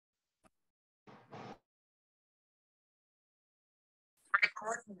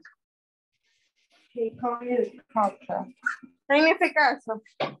He committed culture. En este caso.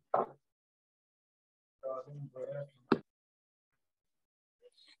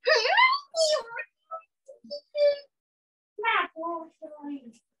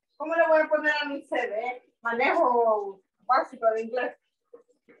 ¿Cómo le voy a poner a mi CV? Manejo básico de inglés.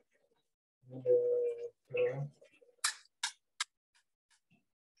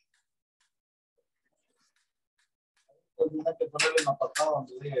 Hay que ponerle en apartado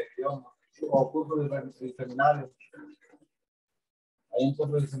donde diga idioma o cursos de seminarios. Hay un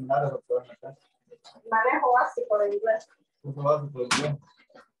curso de seminarios lo pueden meter. Manejo básico de inglés. Curso básico de inglés.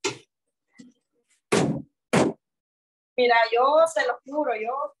 Mira, yo te lo juro,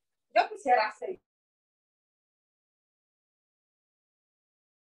 yo quisiera hacer.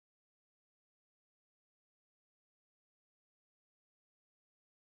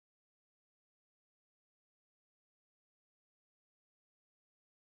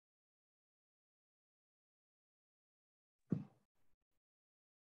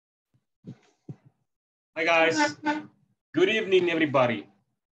 Hi guys, good evening everybody.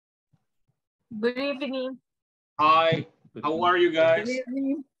 Good evening. Hi, how are you guys? Good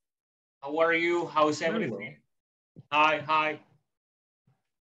evening. How are you? How's everything? Hi.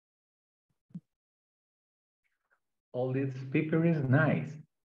 All this paper is nice.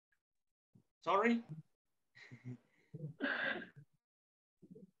 Sorry?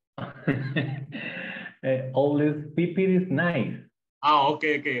 All this paper is nice. Oh,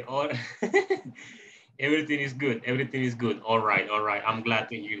 okay. All everything is good. Everything is good. All right. I'm glad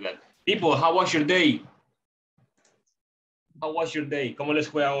to hear that. People, how was your day? How was your day? ¿Cómo les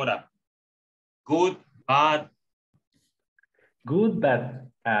fue ahora? Good, bad? Good, but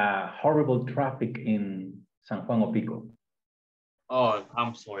horrible traffic in San Juan Opico. Oh,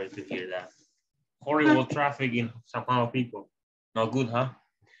 I'm sorry to hear that. Horrible traffic in San Juan Opico. Not good, huh?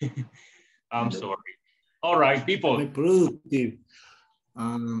 I'm sorry. All right, people.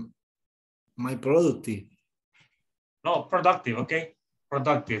 My productive. No, productive, okay?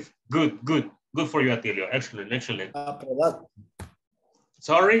 Productive. Good for you, Atilio. Excellent. Product.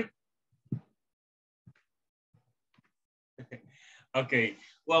 Sorry? Okay.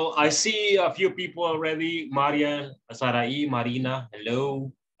 Well, I see a few people already. Maria, Saraí, Marina,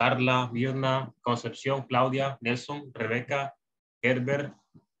 hello. Carla, Mirna, Concepción, Claudia, Nelson, Rebecca, Gerber,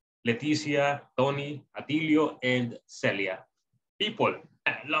 Leticia, Tony, Atilio, and Celia. People,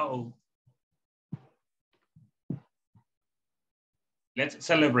 hello. Let's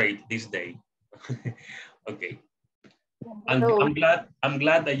celebrate this day. Okay. I'm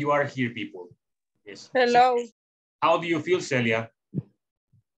glad that you are here, people. Yes. Hello. How do you feel, Celia?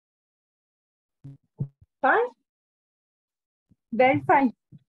 Fine. Very fine.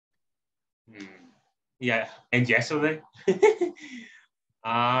 Yeah. And yesterday?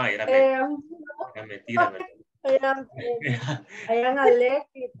 Era mentira. I am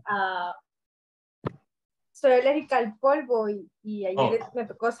allergic. Soy alérgica al polvo y ayer me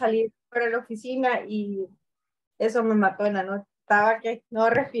tocó salir para la oficina y eso me mató en la noche. Estaba que no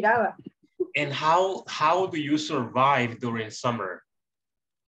respiraba. And how do you survive during summer?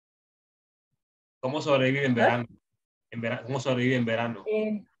 ¿Cómo sobrevive en verano? ¿Cómo sobrevive en verano?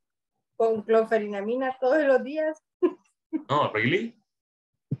 Con cloferinamina todos los días. Oh, really?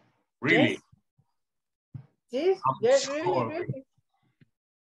 Really? Yes, really.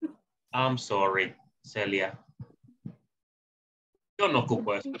 I'm sorry, Celia. Yo no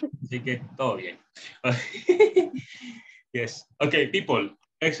ocupo eso, así que todo bien. Yes. Okay, people.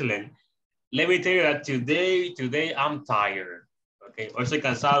 Excellent. Let me tell you that today I'm tired. Okay, hoy estoy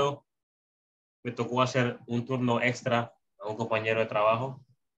cansado. Me tocó hacer un turno extra a un compañero de trabajo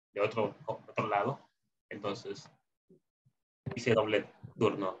de otro lado. Entonces, hice doble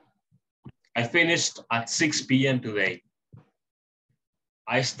turno. I finished at 6 p.m. today.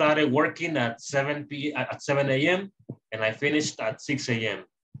 I started working at 7 a.m. and I finished at 6 a.m.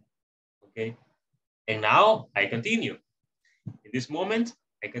 Okay. And now I continue. In this moment,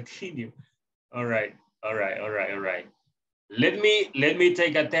 I continue. All right. Let me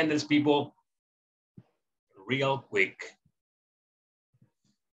take attendance, people, real quick.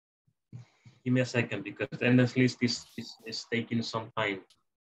 Give me a second because the attendance list is taking some time.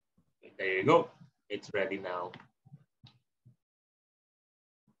 There you go. It's ready now.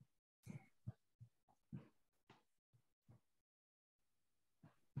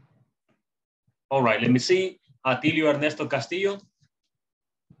 All right, let me see. Atilio Ernesto Castillo.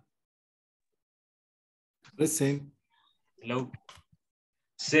 Present. Hello.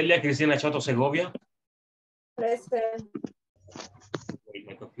 Celia Cristina Chato Segovia. Present. Wait,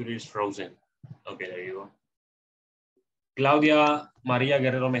 my computer is frozen. Okay, there you go. Claudia María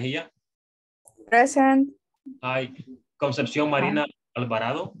Guerrero Mejía. Present. Hi. Concepción Marina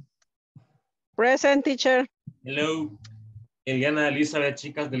Alvarado. Present, teacher. Hello. Eliana Elizabeth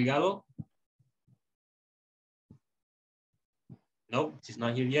Chicas Delgado. No, she's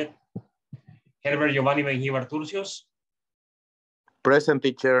not here yet. Herbert Giovanni Benjivar Turcios. Present,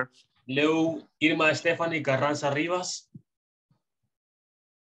 teacher. Hello. Irma Stephanie Carranza Rivas.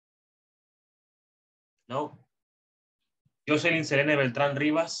 No. Jocelyn Selene Beltrán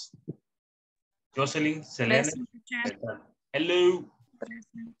Rivas. Jocelyn Selene Beltrán. Hello.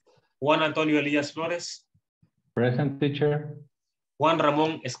 Present. Juan Antonio Elías Flores. Present, teacher. Juan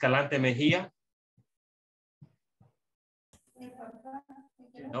Ramón Escalante Mejía.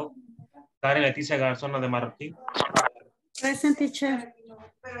 No. Karen Leticia Garzona de Marroquín. Present, teacher.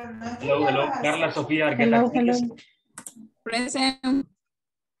 Hello, hello. Carla Sofía Argueta Hello, Enríquez. hello. Present.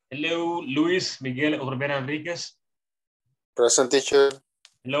 Hello, Luis Miguel Orbera Enríquez. Present, teacher.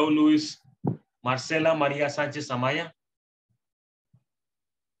 Hello, Luis. Marcela María Sánchez Amaya.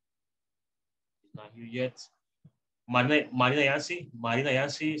 Not here yet. Marina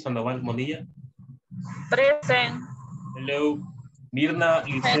Yancy Sandoval Monilla. Present. Hello. Mirna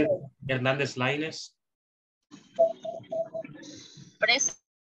Lisset Hernández Lainez. Present.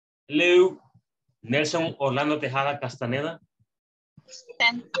 Hello. Nelson Orlando Tejada Castaneda.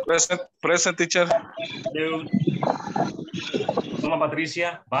 Present, teacher. Hello. Norma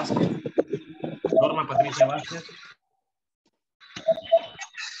Patricia Vázquez. Norma Patricia Vázquez.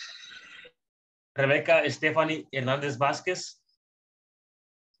 Rebeca Stephanie Hernández Vázquez.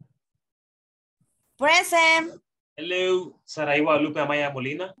 Present. Hello. Saray Guadalupe Amaya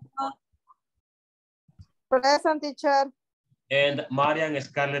Molina. Present, teacher. And Marian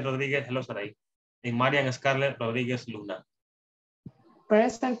Scarlett Rodriguez. Hello, Saray. And Marian Scarlett Rodriguez Luna.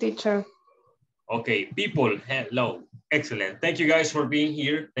 Present, teacher. Okay, people, hello. Excellent. Thank you guys for being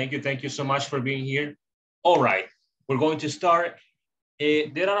here. Thank you so much for being here. All right, we're going to start.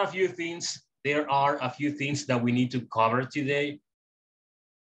 There are a few things that we need to cover today.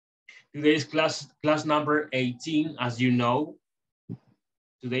 Today's class number 18, as you know.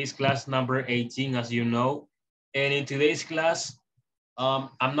 Today's class number 18, as you know. And in today's class,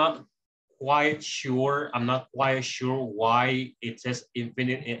 I'm not quite sure why it says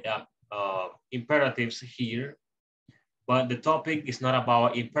infinite imperatives here, but the topic is not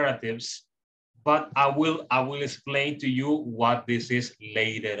about imperatives, but I will explain to you what this is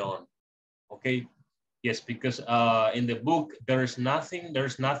later on. Okay, yes, because in the book there's nothing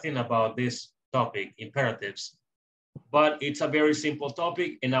about this topic, imperatives, but it's a very simple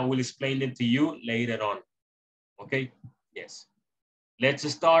topic and I will explain it to you later on. Okay, yes. Let's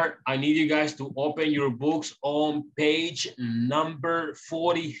start. I need you guys to open your books on page number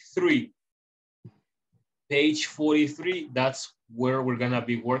 43. Page 43, that's where we're gonna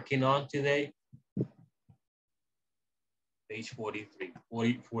be working on today. Page 43,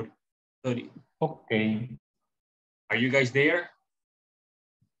 30. Okay. Are you guys there?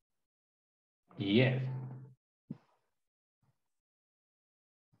 Yes.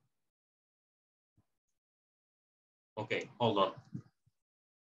 Okay, hold on.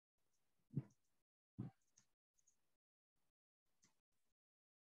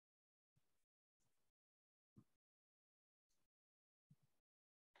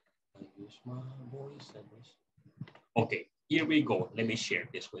 Okay, here we go. Let me share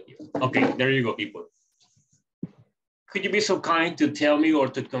this with you. Okay, there you go, people. Could you be so kind to tell me or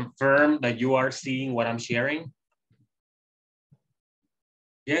to confirm that you are seeing what I'm sharing?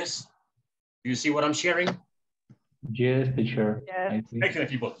 Yes? Do you see what I'm sharing? Yes, teacher. Yes. Excellent,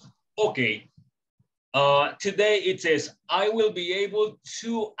 people. Okay. Today it says, I will be able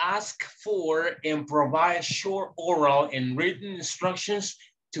to ask for and provide short oral and written instructions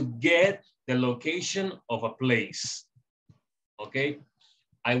to get the location of a place. Okay.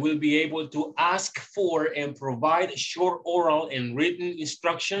 I will be able to ask for and provide short oral and written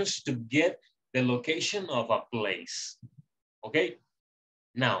instructions to get the location of a place. Okay.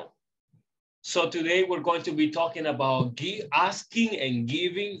 Now, so today we're going to be talking about asking and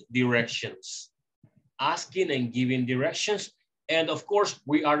giving directions. Asking and giving directions. And of course,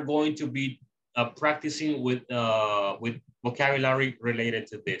 we are going to be practicing with vocabulary related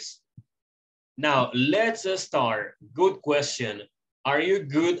to this. Now, let's start. Good question. Are you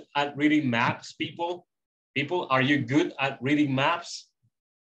good at reading maps, people? People, are you good at reading maps?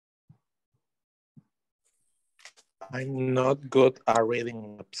 I'm not good at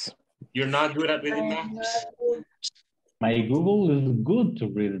reading maps. You're not good at reading maps? My Google is good to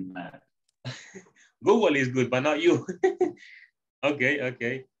read math. Google is good, but not you. Okay,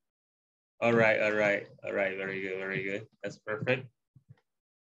 okay. All right. Very good, very good. That's perfect.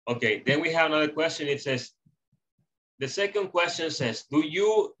 Okay, then we have another question. It says, the second question says, do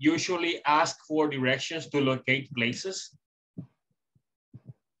you usually ask for directions to locate places?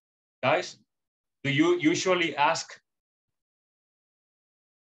 Guys, do you usually ask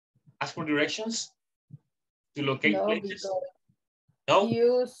for directions to locate places? No?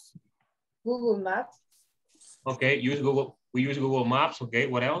 Use Google Maps. Okay, we use Google Maps. Okay,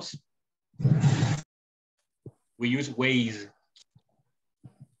 what else? We use Waze.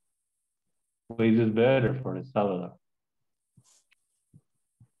 Waze is better for El Salvador.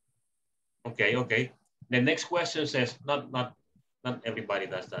 Okay. The next question says, not everybody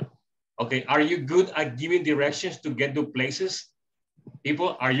does that. Okay, are you good at giving directions to get to places?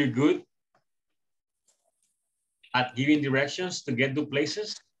 People, are you good at giving directions to get to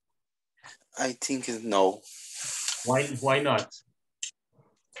places? I think no. Why not?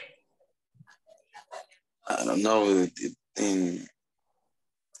 I don't know. In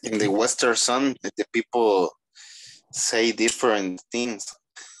the Western sun, the people say different things.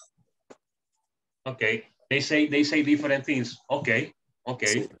 Okay, they say different things. Okay.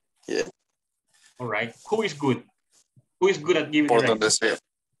 Sí. Yeah. All right. Who is good? Who is good at giving directions?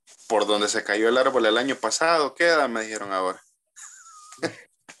 Por donde se cayó el árbol el año pasado, queda, me dijeron ahora.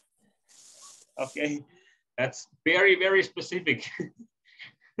 Okay, that's very, very specific.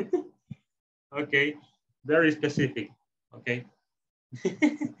 Okay, very specific. Okay.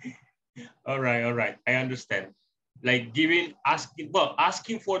 All right. I understand. Like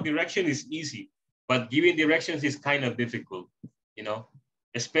asking for direction is easy, but giving directions is kind of difficult, you know,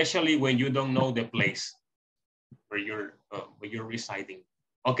 especially when you don't know the place where you're residing.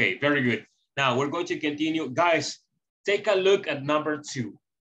 Okay, very good. Now we're going to continue. Guys, take a look at number 2.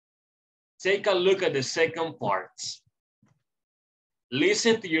 Take a look at the second part.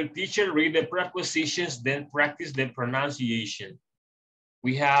 Listen to your teacher, read the prepositions, then practice the pronunciation.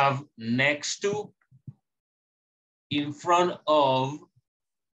 We have next to, in front of,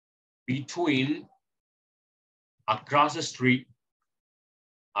 between, across the street,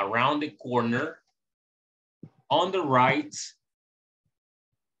 around the corner, on the right,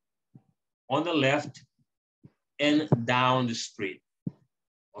 on the left, and down the street.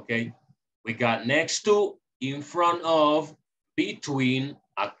 Okay, we got next to, in front of, between,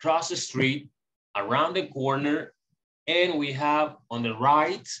 across the street, around the corner, and we have on the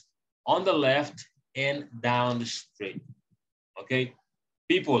right, on the left, and down the street. Okay,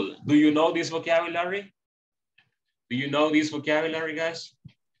 people, do you know this vocabulary? Do you know this vocabulary, guys?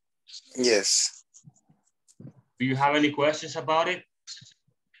 Yes. Do you have any questions about it,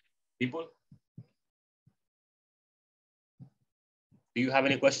 people? Do you have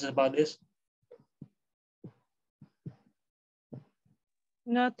any questions about this?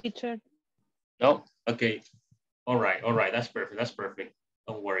 No, teacher. No? Okay. All right. That's perfect.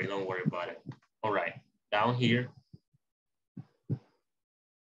 Don't worry about it. All right. Down here.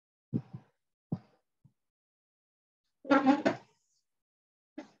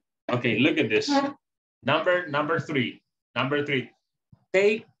 Okay, look at this. Number three.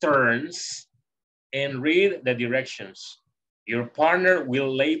 Take turns and read the directions. Your partner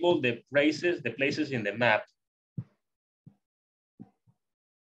will label the places in the map.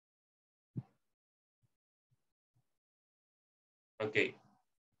 Okay.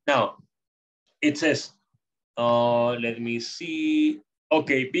 Now, it says, let me see.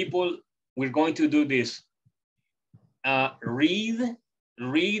 Okay, people, we're going to do this. Read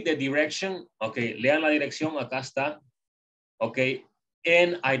the direction. Okay, lean la dirección, acá está. Okay,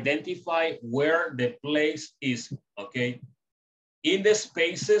 and identify where the place is. Okay, in the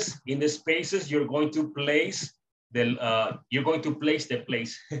spaces, you're going to place the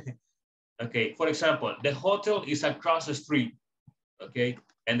place. Okay, for example, the hotel is across the street. Okay,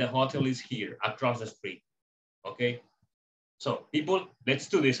 and the hotel is here across the street. Okay, so people, let's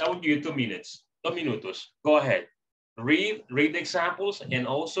do this. I will give you 2 minutes. 2 minutos. Go ahead. Read the examples and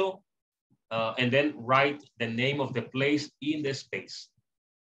also and then write the name of the place in the space.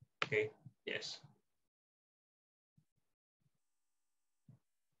 Okay, yes.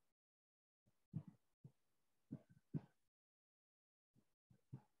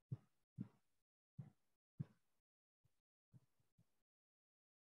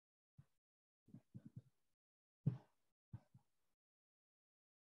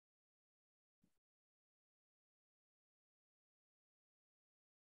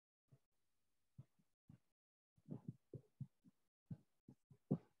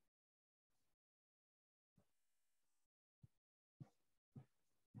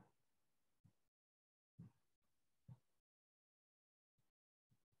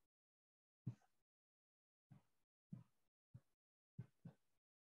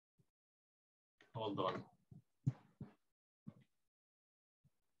 Hold on.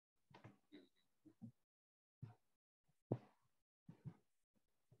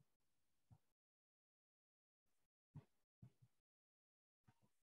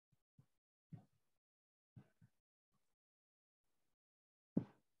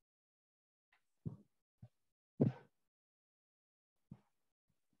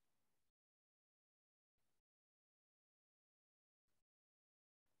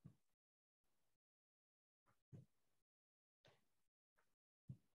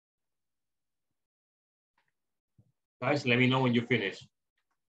 Guys, let me know when you finish.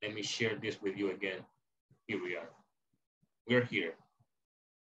 Let me share this with you again. Here we are. We're here.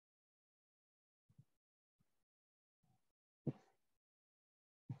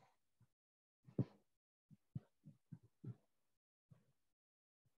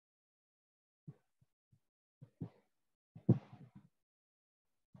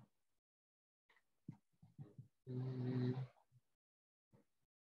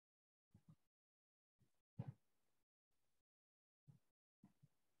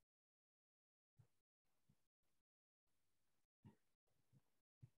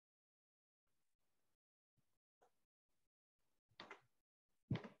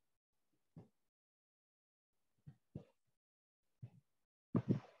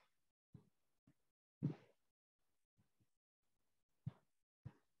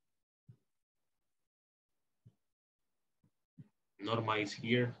 Norma is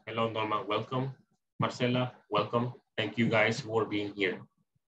here. Hello, Norma. Welcome. Marcela, welcome. Thank you guys for being here.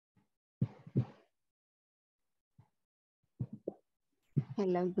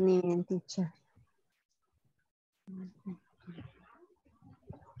 Hello, good evening, teacher.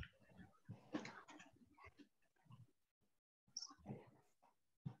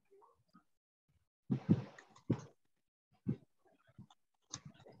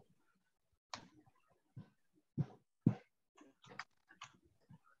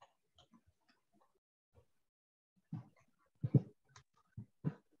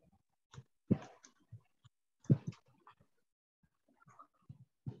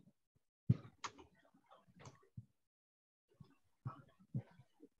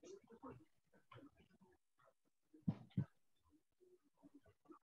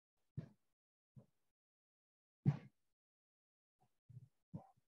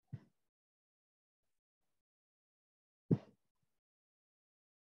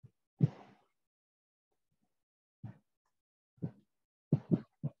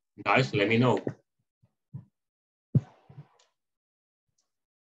 Guys, let me know.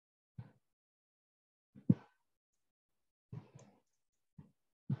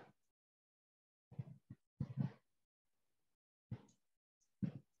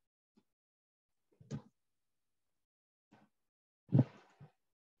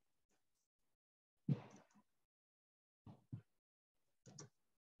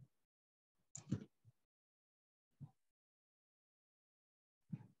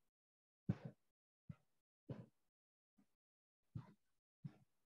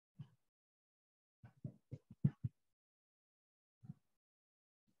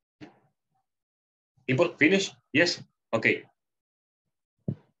 People finish? Yes? Okay.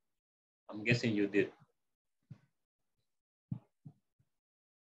 I'm guessing you did.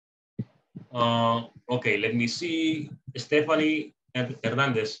 Okay, let me see. Stephanie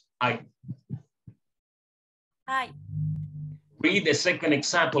Hernandez. Hi. Hi. Read the second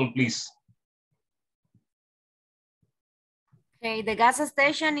example, please. Okay, the gas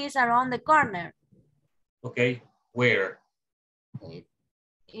station is around the corner. Okay, where? It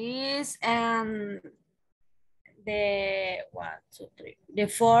is the 1, 2, 3. The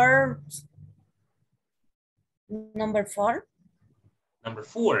number 4. Number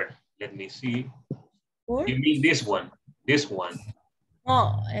 4. Let me see. 4? You mean this one? This one?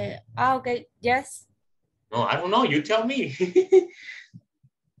 Oh, okay. Yes. No, I don't know. You tell me.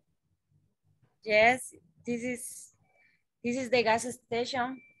 Yes. This is the gas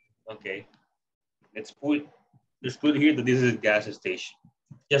station. Okay. Let's put here that this is a gas station.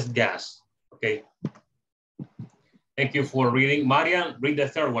 Just gas. Okay. Thank you for reading. Marian, read the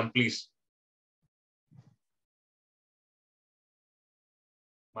third one, please.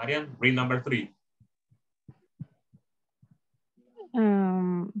 Marian, read number 3.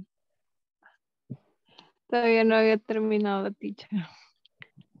 Todavía no había terminado, teacher.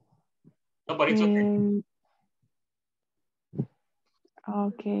 No, but it's okay.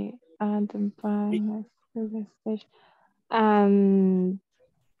 Okay, and then find the station. And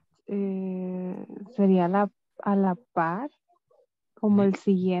sería a la par, como el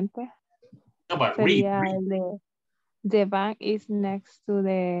siguiente. No, but Sería read. el de the bank is next to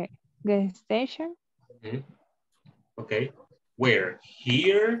the gas station. Mm-hmm. Okay. Where?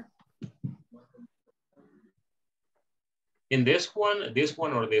 Here? In this one,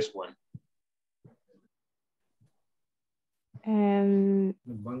 or this one?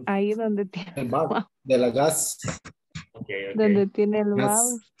 Ahí donde tiene El bar de la gas. Okay, okay. donde tiene el Gas.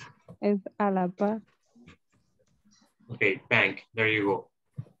 mouse es a la par. Okay, bank. There you go.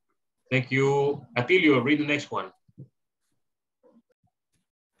 Thank you. Atilio, read the next one.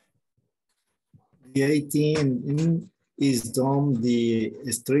 The ATM is down the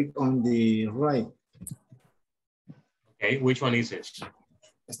street on the right. Okay, which one is it?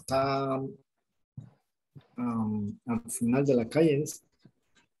 Está al final de la calle.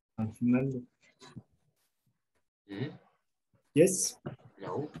 Al final. Mm-hmm. Yes.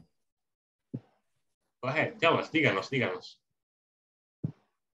 No. Go ahead. Tell us. Díganos.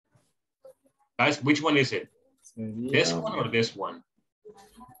 Guys, which one is it? Sería, This one or this one?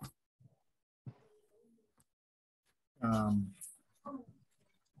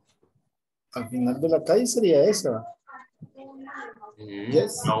 al final de la calle sería esa. Mm-hmm.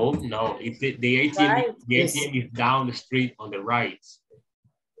 Yes. No. It's the ATM. Right. The Yes. ATM is down the street on the right.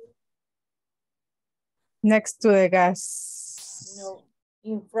 Next to the gas. No,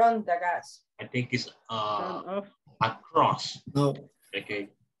 in front the gas. I think it's across. No. Okay,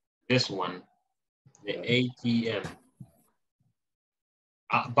 this one, the ATM.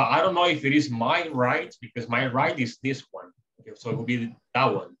 But I don't know if it is my right, because my right is this one. Okay, so it will be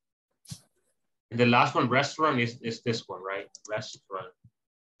that one. And the last one, restaurant, is this one, right? Restaurant.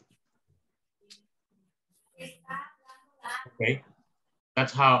 Okay,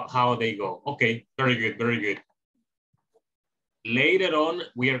 that's how they go. Okay, very good. Later on,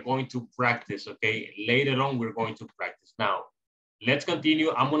 we are going to practice, okay? Later on, we're going to practice. Now, let's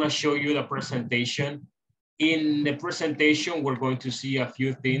continue. I'm gonna show you the presentation. In the presentation, we're going to see a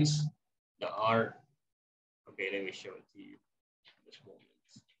few things that are, okay, let me show it to you. This moment.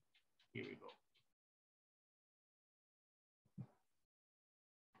 Here we go.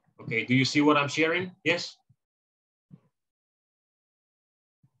 Okay, do you see what I'm sharing? Yes?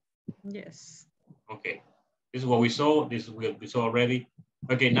 Yes. Okay, this is what we saw. This is what we saw already.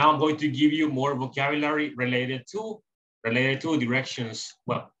 Okay, now I'm going to give you more vocabulary related to directions.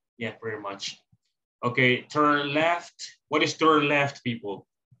 Well, yeah, pretty much. Okay, turn left. What is turn left, people?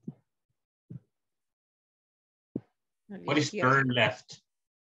 What is turn left?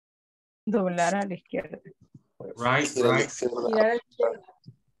 Doblar a la izquierda. Right. Girar a la izquierda.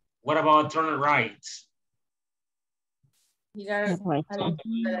 What about turn right? Girar a la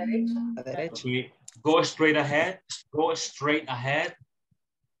derecha. Okay. Go straight ahead.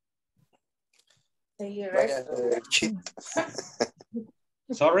 Seguir recto.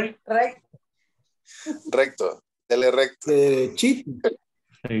 Sorry? Recto. Dele recto. Cheat.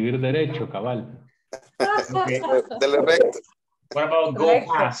 Seguir derecho, cabal. Okay. Dele recto. What about go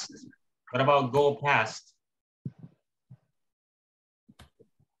past? What about go past?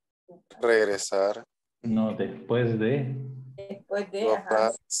 Regresar. No, después de. Después de, Go ajá.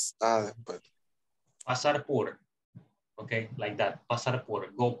 past. Después. Pasar por. Okay, like that. Pasar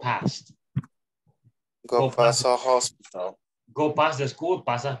por. Go past. Go past a hospital. Go past the school.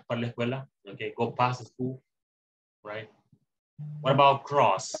 Pasa por la escuela. Okay, go past the school. Right. What about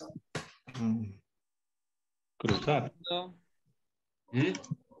cross? Cruzar. Hmm?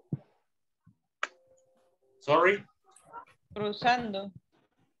 Sorry? Cruzando.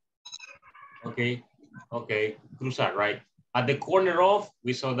 Okay. Cruzar, right? At the corner of,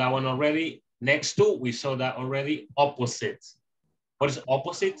 we saw that one already. Next to, we saw that already. Opposite. What is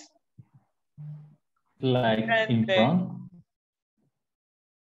opposite? Like in front.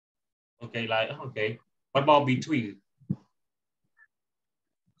 Okay, okay. What about between?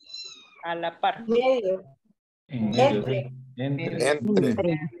 A la par. Medio. En medio. Entre.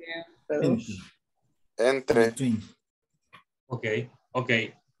 Entre. Okay.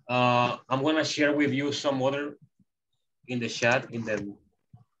 I'm gonna share with you some other in the chat.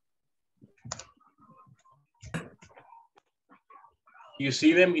 You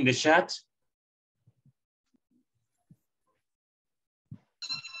see them in the chat?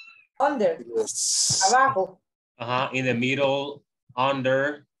 Under. Yes. Abajo. In the middle,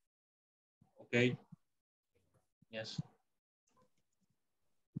 under. Okay. Yes.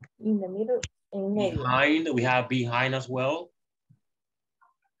 In the middle, en medio. Behind, we have behind as well.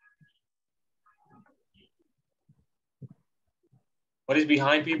 What is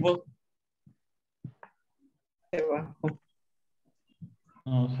behind, people?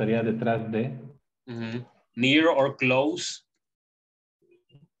 No, sería detrás de. Near or close?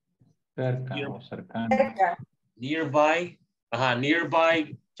 Cerca o cercano. Cerca. Nearby.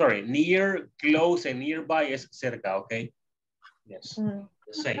 Nearby. sorry, near, close, and nearby is cerca, okay? Yes,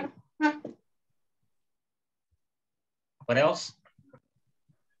 the same. What else?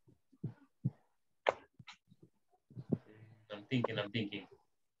 I'm thinking.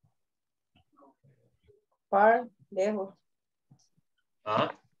 Far, lejos. Huh?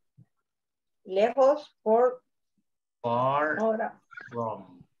 Lejos, por. Far Ahora.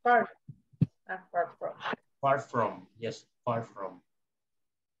 from. Far. Far from. Far from, yes, far from.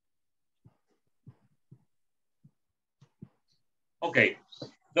 Okay,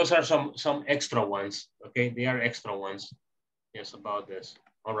 those are some extra ones, okay? They are extra ones, yes, about this.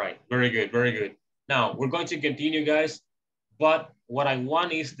 All right, very good, very good. Now, we're going to continue, guys, but what I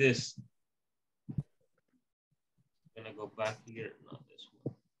want is this. I'm gonna go back here, not this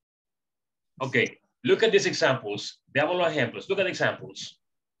one. Okay, look at these examples. Veamos los ejemplos, look at examples,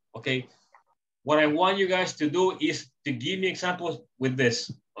 okay? What I want you guys to do is to give me examples with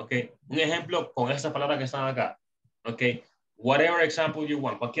this, okay? Un ejemplo con estas palabras que están acá, okay? Whatever example you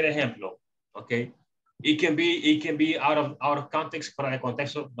want, cualquier ejemplo, okay? It can be out of context, para el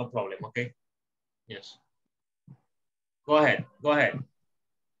contexto, no problem, okay? Yes. Go ahead.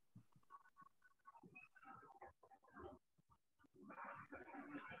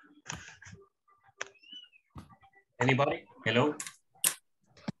 Anybody? Hello?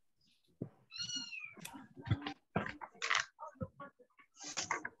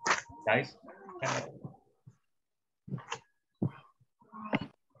 Guys?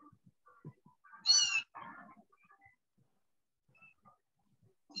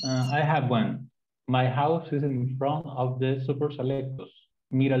 I have one. My house is in front of the Super Selectos.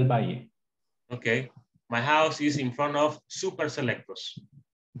 Mira el Valle. Okay. My house is in front of Super Selectos.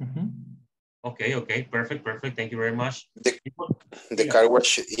 Okay. Perfect. Thank you very much. The car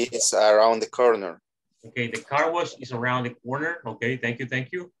wash is around the corner. Okay, the car wash is around the corner. Okay, thank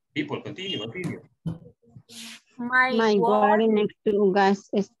you. People, continue. My work next to gas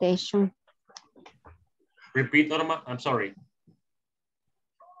station. Repeat, Norma. I'm sorry.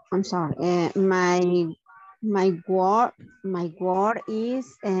 My work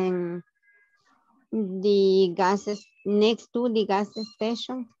is the gas next to the gas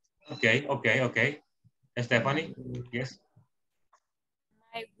station. Okay. Stephanie, yes.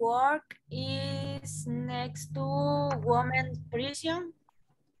 My work is next to women's prison.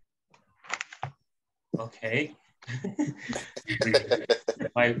 Okay.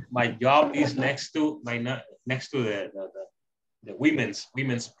 my job is next to the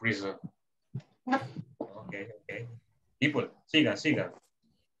women's prison. Okay. People, sigan.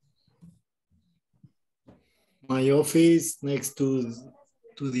 My office next to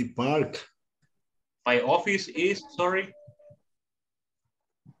the park. My office is, sorry?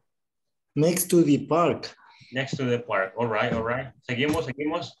 Next to the park. Next to the park. All right. Seguimos.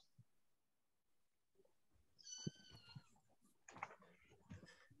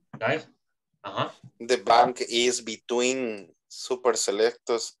 Guys? The bank is between Super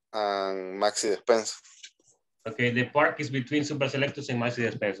Selectos and Maxi Despensa. Okay, the park is between Super Selectos and Maxi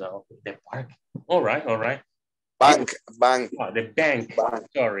Despensa. Okay, the park. All right. Bank. Oh, the bank.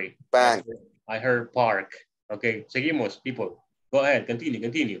 Sorry. Bank. I heard park. Okay, seguimos, people. Go ahead,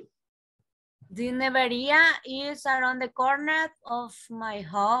 continue. The nevería is around the corner of my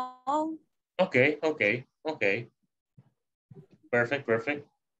home. Okay. Perfect.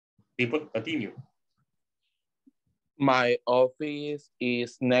 People, continue. My office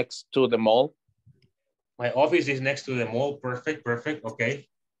is next to the mall. My office is next to the mall. Perfect. Okay.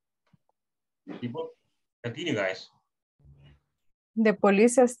 People, continue, guys. The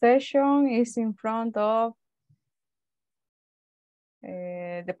police station is in front of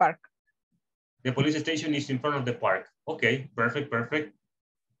the park. The police station is in front of the park. Okay, perfect.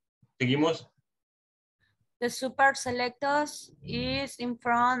 Seguimos. The Super Selectos is in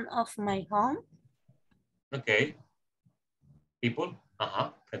front of my home. Okay. People,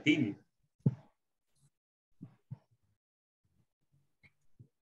 continue.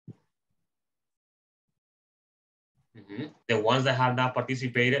 The ones that have not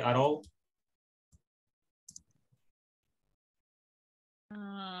participated at all.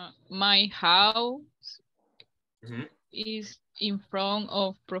 My house is in front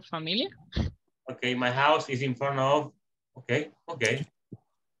of Pro Familia. Okay, my house is in front of, okay.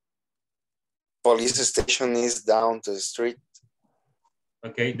 Police station is down the street.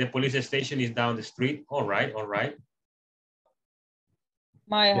 Okay, the police station is down the street. All right.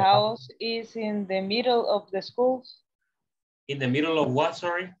 My house is in the middle of the schools. In the middle of what,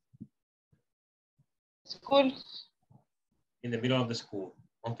 sorry? Schools. In the middle of the school.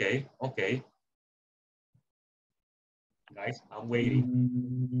 Okay. Guys, I'm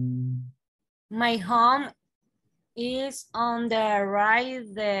waiting. My home is on the right,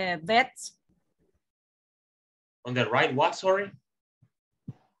 the vet. On the right, what, sorry?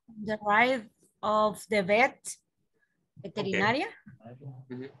 The right of the vet, veterinaria.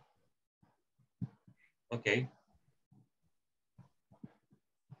 Okay. Okay.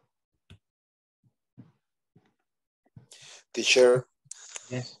 Teacher.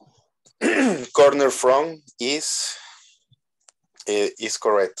 Yes. Corner from is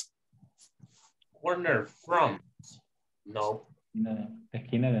correct. Corner from. No. La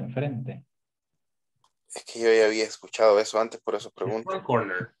esquina de enfrente. Es que yo ya había escuchado eso antes, por eso The pregunto. front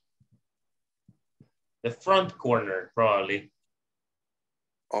corner. The front corner, probably.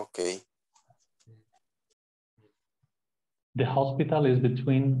 Okay. The hospital is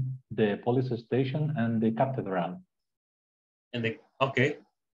between the police station and the cathedral. And the, okay.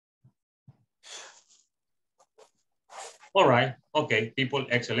 All right. Okay, people,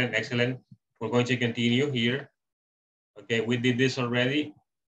 excellent, excellent. We're going to continue here. Okay, we did this already.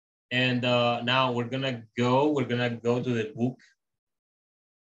 And now we're gonna go to the book.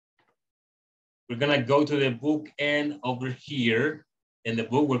 We're gonna go to the book, and over here in the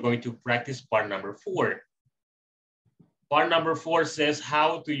book, we're going to practice part number 4. Part number 4 says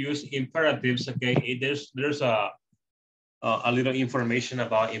how to use imperatives. Okay, there's a little information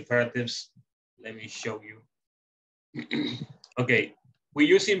about imperatives. Let me show you. Okay, we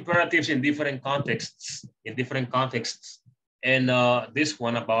use imperatives in different contexts. And this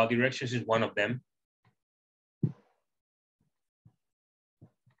one about directions is one of them.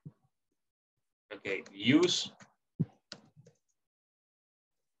 Okay,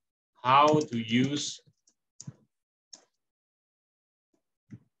 how to use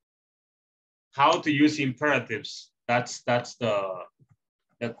imperatives. That's the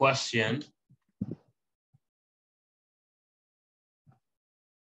question.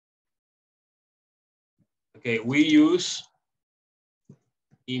 Okay, we use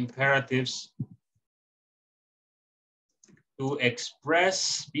imperatives to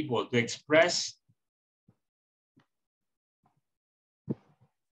express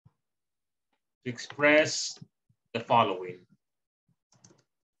the following.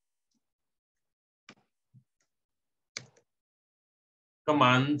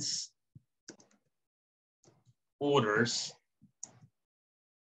 Commands, orders,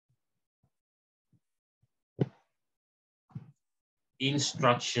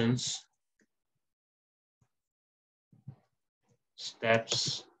 instructions,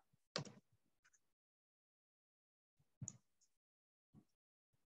 steps,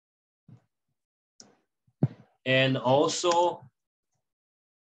 and also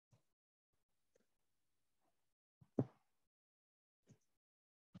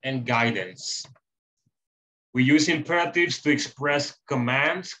guidance. We use imperatives to express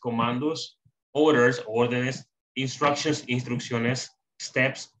commands, comandos, orders, órdenes, instructions, instrucciones,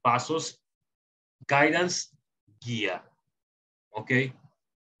 steps, pasos, guidance, guía. Okay,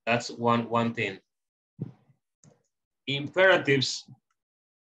 that's one thing. Imperatives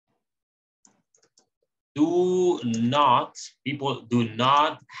people do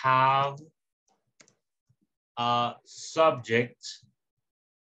not have a subject.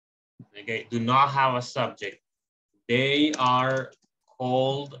 Okay, do not have a subject. They are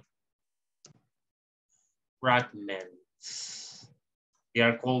called fragments. They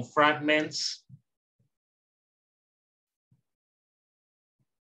are called fragments.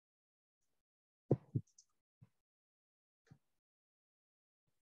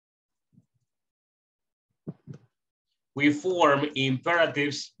 We form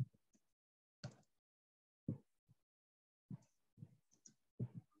imperatives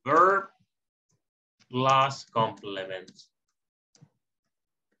verb plus complement.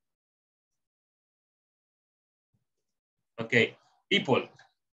 Okay, people,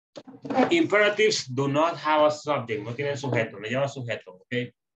 imperatives do not have a subject, no tienen sujeto, no lleva sujeto,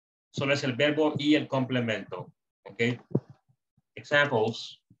 okay? Solo es el verbo y el complemento, okay?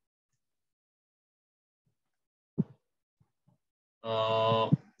 Examples.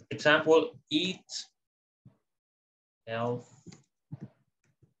 Example, eat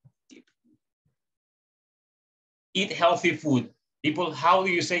healthy food. People, how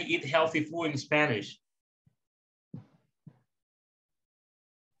do you say eat healthy food in Spanish?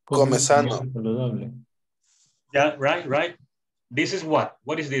 Come sano. Yeah, right. This is what?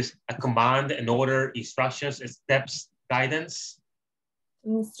 What is this? A command, an order, instructions, steps, guidance?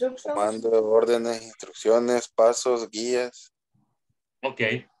 Instructions. Comando, órdenes, instrucciones, pasos, guías.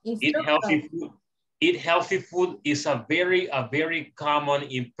 Okay. Eat healthy food. Eat healthy food is a very common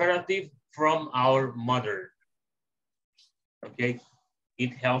imperative from our mother. Okay,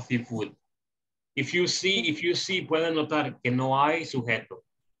 eat healthy food. If you see, pueden notar que no hay sujeto.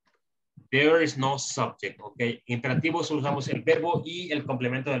 There is no subject, okay. Imperativo solo usamos el verbo y el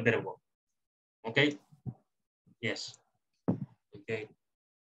complemento del verbo. Okay. Yes. Okay.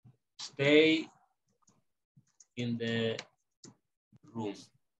 Stay in the room.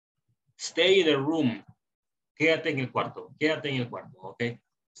 Stay in the room. Quédate en el cuarto. Quédate en el cuarto. Okay.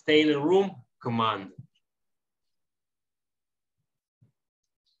 Stay in the room. Command.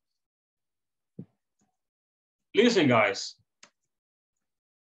 Listen, guys.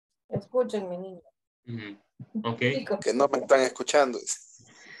 Escuchen, mi niño. Okay. Que no me están escuchando.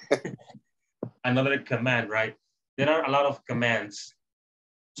 Another command, right? There are a lot of commands.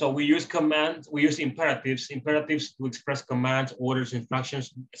 So we use commands, we use imperatives to express commands, orders,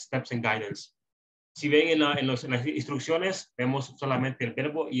 instructions, steps, and guidance. Si ven en las instrucciones, vemos solamente el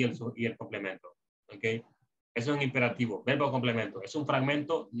verbo y el complemento. Okay. Eso es un imperativo, verbo o complemento. Es un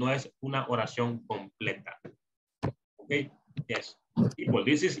fragmento, no es una oración completa. Okay. Yes. People,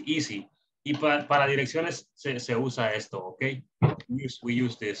 this is easy. Y para direcciones se usa esto, okay? We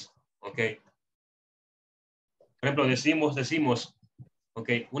use this, okay? Por ejemplo, decimos,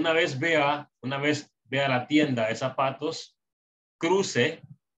 okay, una vez vea la tienda de zapatos, cruce,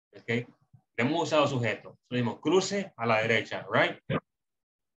 okay? Hemos usado sujeto. So decimos, cruce a la derecha, right?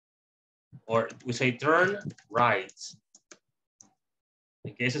 Or we say turn right.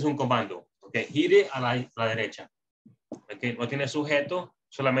 Okay, ese es un comando. Okay, gire a la derecha. Okay, no tiene sujeto,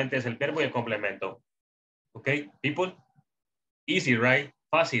 solamente es el verbo y el complemento. Okay, people? Easy, right?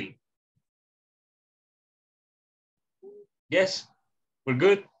 Fácil. Yes, we're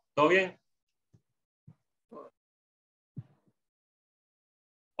good. ¿Todo bien?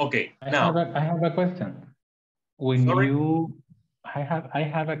 Okay, now. I have a question. I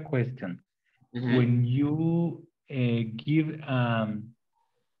have a question. When you give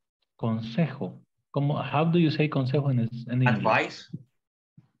consejo, how do you say consejo in English? Advice?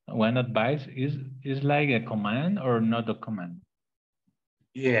 When advice is like a command or not a command?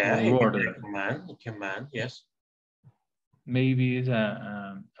 Yeah, it can be a command, yes. Maybe it's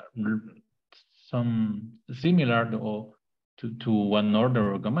some similar to one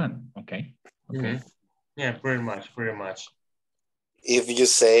order or command, okay? Okay. Yeah, pretty much. If you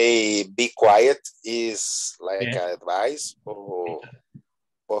say be quiet is like advice or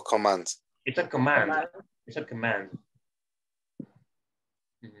command? It's a command. It's a command.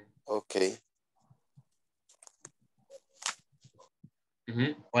 Okay.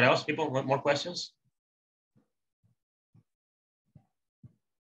 What else, people? Want more questions?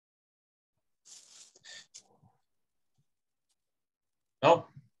 No?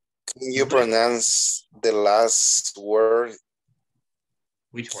 Can you pronounce the last word?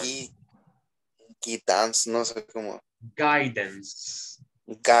 Which one? Guidance, no sé cómo. Guidance.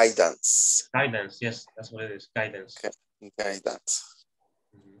 Guidance. Guidance, yes, that's what it is. Guidance. Okay. Guidance.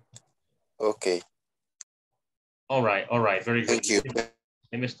 Okay. All right, very good. Thank you.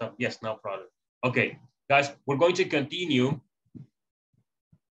 Let me stop. Yes, no problem. Okay, guys, we're going to continue.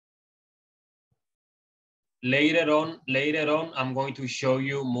 Later on, I'm going to show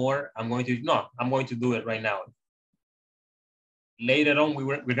you more. I'm going to do it right now. Later on,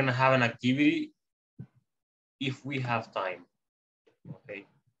 we're going to have an activity if we have time. Okay.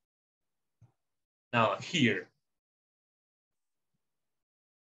 Now here,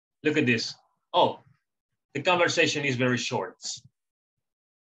 look at this. Oh, the conversation is very short.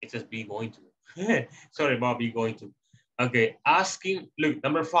 It says be going to. Sorry about be going to. Okay, look,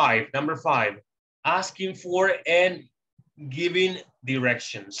 number five, asking for and giving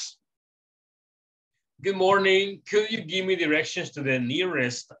directions. Good morning, could you give me directions to the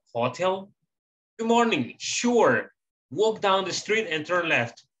nearest hotel? Good morning, sure. Walk down the street and turn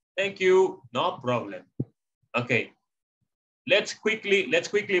left. Thank you, no problem. Okay, let's quickly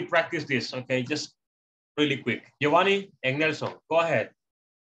practice this, okay, just really quick. Giovanni and Nelson, go ahead.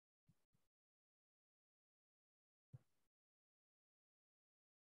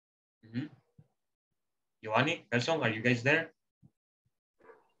 Giovanni, Nelson, are you guys there?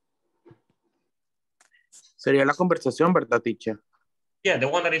 Sería la conversación, ¿verdad, teacher? Yeah, the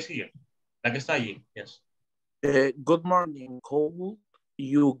one that is here. La que está allí, yes. Good morning, could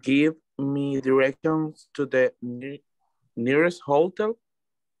you give me directions to the nearest hotel?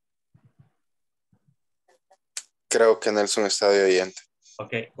 Creo que Nelson está de oyente.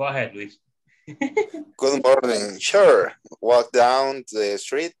 Okay, go ahead, Luis. Good morning, sure. Walk down the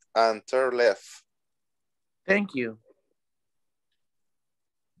street and turn left. Thank you.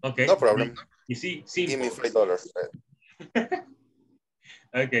 Okay. No problem. You see, simple. Give me $5.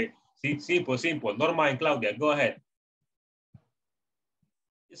 Okay, simple. Norma and Claudia, go ahead.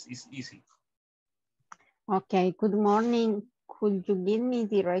 It's easy. Okay, good morning. Could you give me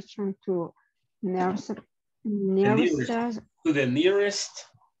direction to the nearest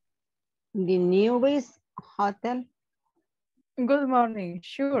hotel? Good morning.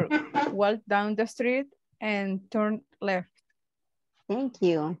 Sure. Walk down the street and turn left. Thank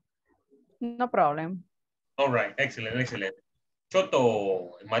you. No problem. All right, excellent, excellent.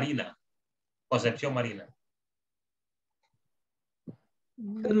 Choto, Marina, Concepción Marina.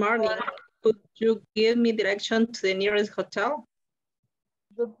 Good morning. Could you give me direction to the nearest hotel?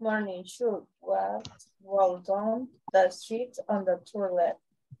 Good morning. Sure. Walk down the street on the turn left.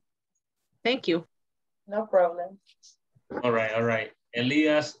 Thank you. No problem. All right, all right.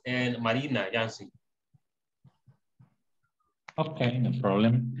 Elias and Marina, Yancy. Okay, no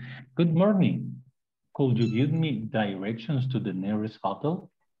problem. Good morning. Could you give me directions to the nearest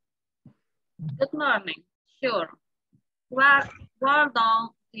hotel? Good morning. Sure. Walk down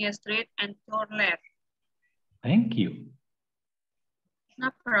the street and turn left. Thank you.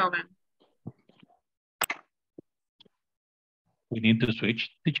 No problem. We need to switch,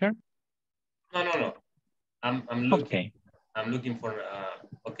 teacher? No. I'm looking. Okay. I'm looking for,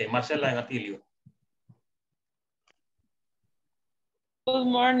 okay, Marcela and Atilio. Good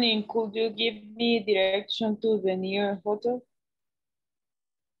morning. Could you give me direction to the nearest hotel?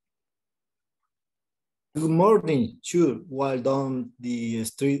 Good morning. Sure. Walk down the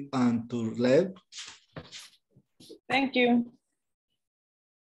street and to left. Thank you.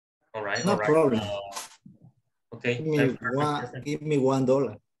 All right. No all right. problem. Okay. Give me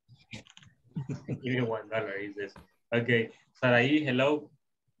 $1. Give me $1, is this. Okay. Sarai, hello.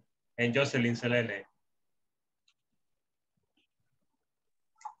 And Jocelyn Selene.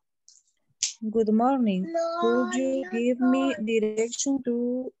 Good morning. Could you give me direction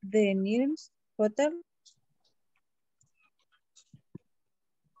to the nearest hotel?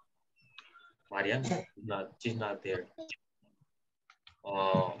 Marian, she's not there.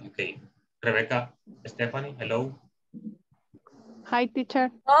 Okay. Rebecca, Stephanie, hello. Hi,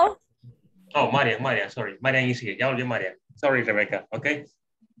 teacher. Oh, Marian, sorry. Marian is here. Ya volvió Marian. Sorry, Rebecca. Okay.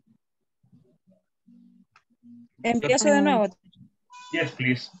 Empiezo de nuevo. Yes,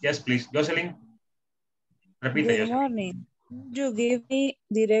 please. Yes, please. Jocelyn. Repite, Good Jocelyn. morning. Could you give me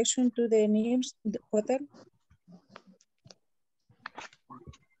direction to the nearest hotel?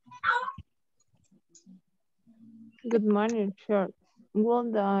 Good morning, sure.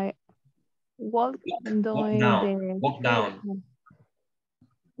 Walk down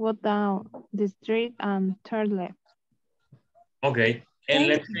the street and turn left. Okay. And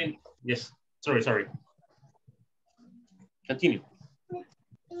let's see. Yes. Sorry. Continue.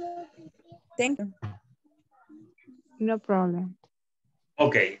 Thank you. No problem.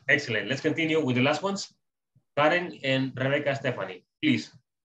 Okay, excellent. Let's continue with the last ones. Karen and Rebecca Stephanie, please.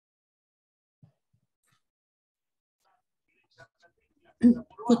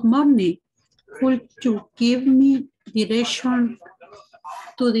 Good morning. Could you give me direction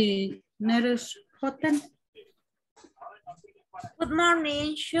to the nearest hotel? good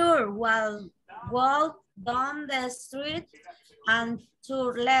morning. Sure. Well, walk down the street and to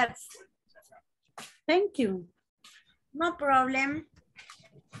left. Thank you. No problem.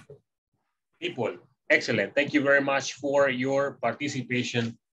 People, excellent. Thank you very much for your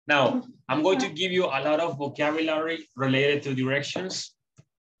participation. Now, I'm going to give you a lot of vocabulary related to directions.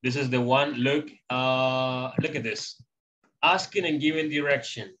 This is the one. Look at this. Asking and giving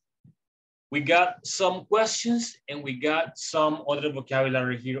direction. We got some questions and we got some other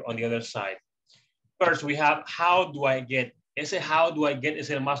vocabulary here on the other side. First, we have how do I get. Ese how do I get es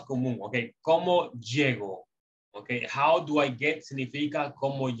el más común, ¿ok? ¿Cómo llego? ¿Ok? How do I get significa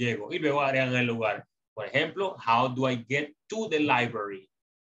cómo llego. Y luego agregan el lugar. Por ejemplo, how do I get to the library?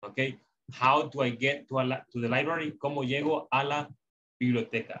 ¿Ok? How do I get to the library? ¿Cómo llego a la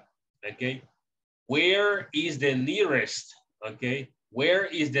biblioteca? ¿Ok? Where is the nearest? ¿Ok? Where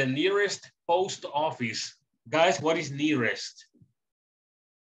is the nearest post office? Guys, what is nearest?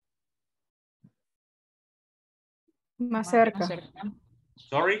 Más cerca.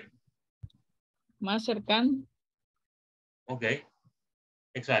 Sorry? Más cercano. Okay.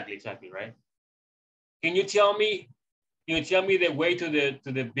 Exactly, right? Can you tell me the way to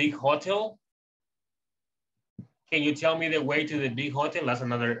the big hotel? Can you tell me the way to the big hotel? That's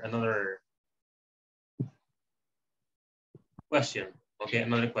another question. Okay,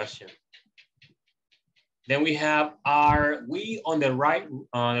 another question. Then we have, are we on the right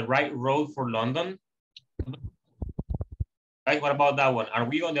road for London? Right, what about that one? Are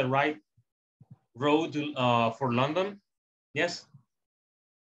we on the right road for London? Yes.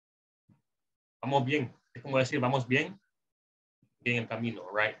 Vamos bien. Es como decir, vamos bien. En el camino,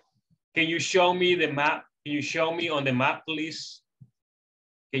 right? Can you show me the map? Can you show me on the map, please?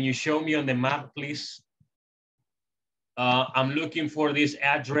 Can you show me on the map, please? I'm looking for this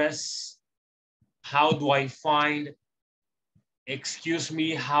address. How do I find? Excuse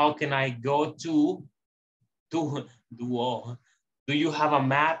me, how can I go to? Do you have a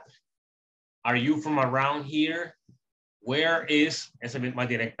map? Are you from around here? Where is, esa es más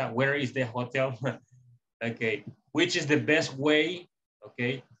directa, where is the hotel? Okay, which is the best way?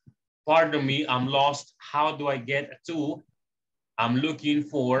 Okay, pardon me, I'm lost. How do I get to? I'm looking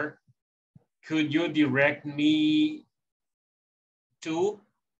for. Could you direct me to?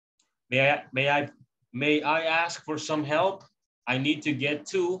 May I ask for some help? I need to get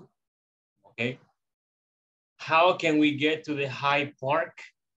to. Okay. How can we get to the High Park?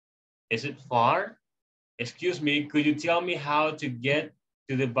 Is it far? Excuse me, could you tell me how to get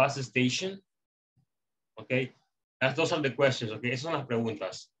to the bus station? Okay, those are the questions, okay? Esas son las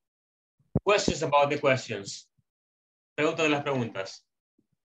preguntas. Questions about the questions. Preguntas de las preguntas.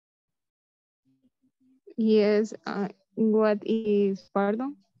 Yes, what is,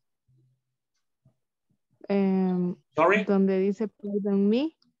 pardon? Sorry? Donde dice pardon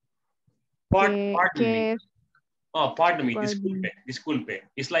me. Pardon me. Oh, pardon me, Pardon. disculpe.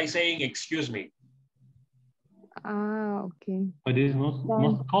 It's like saying, excuse me. Ah, okay. But it's most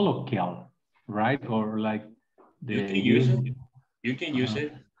colloquial, right? Or like the you can use it. You can use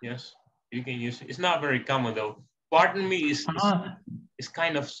it. Yes, you can use it. It's not very common though. Pardon me is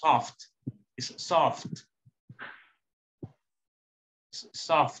kind of soft. It's soft. It's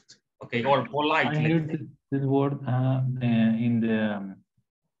soft. Okay, or polite. I heard this word in the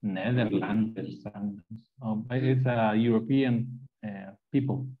Netherlands. It's European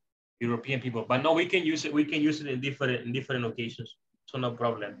people. European people, but no, we can use it. We can use it in different occasions. So no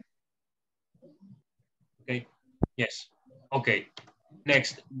problem. Okay. Yes. Okay.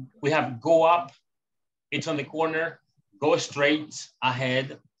 Next, we have go up. It's on the corner. Go straight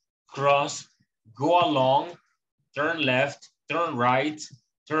ahead. Cross. Go along. Turn left. Turn right.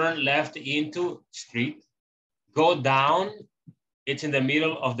 Turn left into street. Go down. It's in the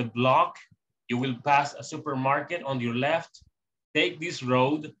middle of the block. You will pass a supermarket on your left. Take this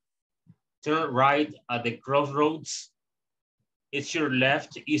road. Turn right at the crossroads. It's your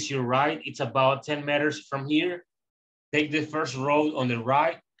left, it's your right. It's about 10 meters from here. Take the first road on the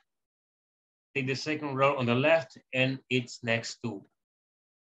right. Take the second road on the left, and it's next to.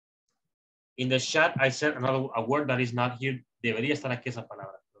 In the chat, I said a word that is not here. Debería estar aquí esa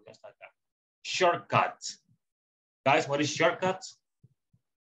palabra. Pero no está acá. Shortcut. Guys, what is shortcut?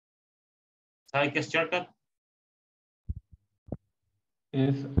 ¿Saben qué es shortcut?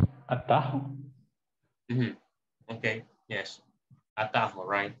 Is atajo. Okay, yes. Atajo,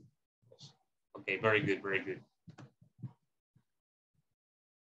 right? Okay, very good, very good.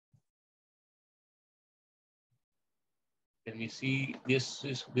 Let me see.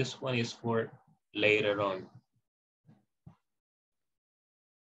 This one is for later on.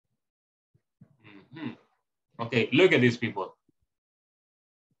 Okay, look at these people.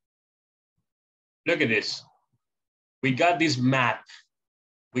 Look at this. We got this map.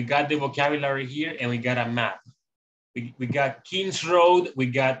 We got the vocabulary here, and we got a map. We got Kings Road, we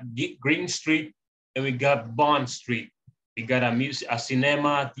got Green Street, and we got Bond Street. We got a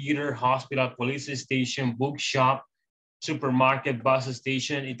cinema, theater, hospital, police station, bookshop, supermarket, bus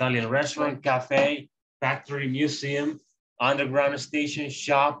station, Italian restaurant, cafe, factory, museum, underground station,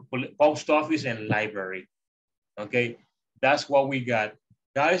 shop, post office, and library. Okay, that's what we got.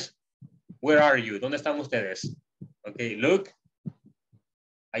 Guys, where are you? ¿Dónde están ustedes? Okay, look.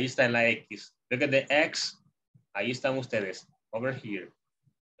 Ahí está en la X. Look at the X. Ahí están ustedes. Over here.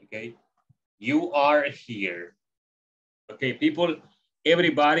 Okay. You are here. Okay, people,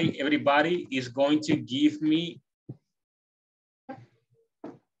 everybody is going to give me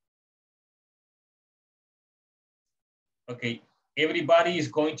okay, everybody is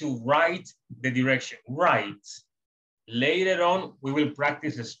going to write the direction. Right. Later on, we will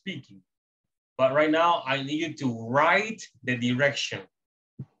practice speaking. But right now, I need you to write the direction.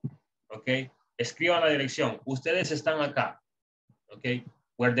 Okay, escriban la dirección. Ustedes están acá. Okay,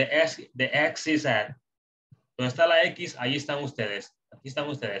 where the X is at. Donde está la X, ahí están ustedes. Aquí están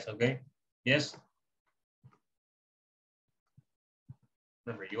ustedes, okay? Yes?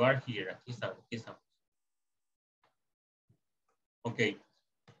 Remember, you are here. Aquí estamos, aquí estamos. Okay.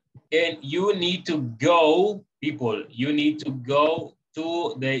 And you need to go, people, you need to go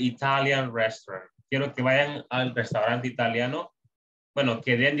to the Italian restaurant. Quiero que vayan al restaurante italiano. Bueno,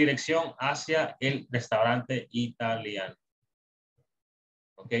 que den dirección hacia el restaurante italiano.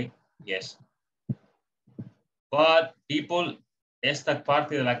 Okay, yes. But people, esta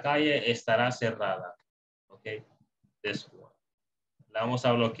parte de la calle estará cerrada. Ok, this one. La vamos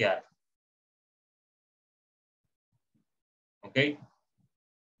a bloquear. Ok,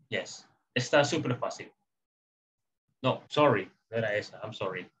 yes, está súper fácil. No, sorry, no era esa, I'm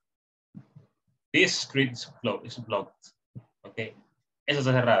sorry. This street is blocked. Ok, esa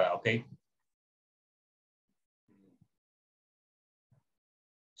está cerrada, ok.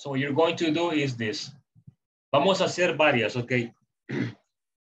 So what you're going to do is this. Vamos a hacer varias, ok.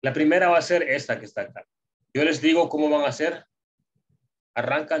 La primera va a ser esta que está acá. Yo les digo cómo van a hacer.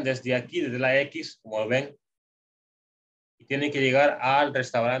 Arrancan desde aquí, desde la X, como ven. Y tienen que llegar al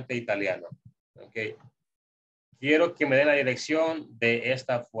restaurante italiano. Ok. Quiero que me den la dirección de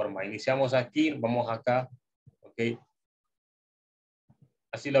esta forma. Iniciamos aquí, vamos acá. Ok.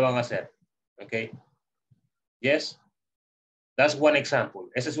 Así lo van a hacer. Ok. Yes. That's one example.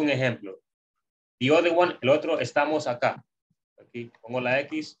 Ese es un ejemplo. The other one, el otro, estamos acá. Aquí pongo la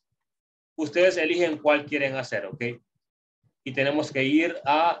X. Ustedes eligen cuál quieren hacer, ¿ok? Y tenemos que ir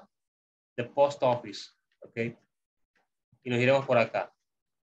a the post office, ¿ok? Y nos iremos por acá.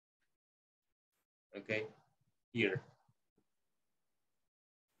 ¿Ok? Here.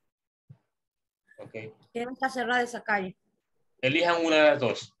 ¿Ok? Tienen que cerrar esa calle. Elijan una de las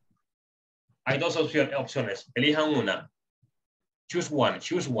dos. Hay dos opciones. Elijan una. Choose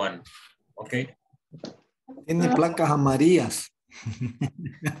one. ¿Ok? Tiene placas amarillas.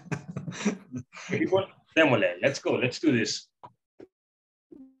 People, démosle. Let's go. Let's do this.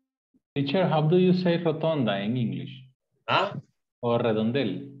 Teacher, how do you say rotonda in English? ¿Ah? Or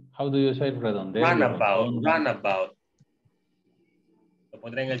redondel. How do you say redondel? Runabout. Lo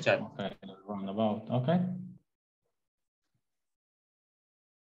pondré en el chat. Okay, roundabout. Okay.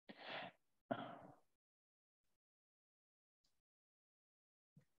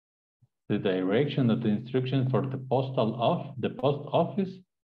 The direction of the instructions for the post office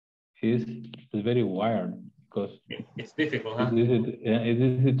is very wired because it's difficult, huh? It's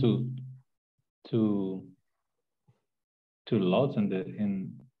easy to load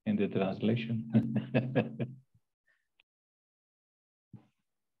in the translation.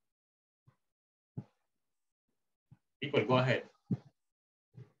 People, go ahead.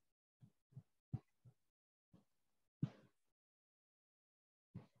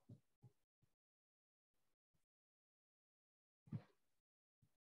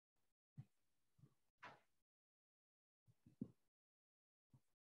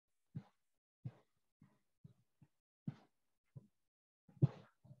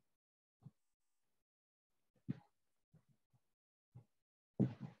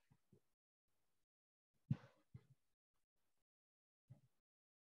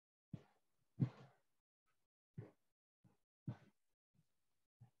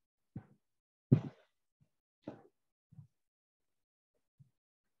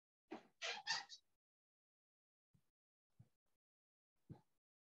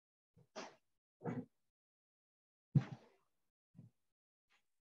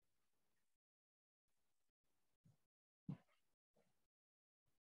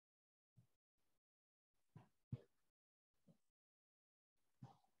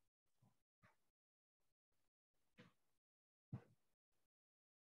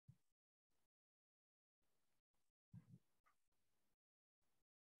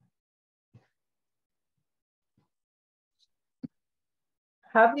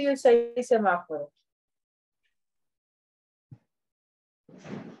 How do you say semáforo?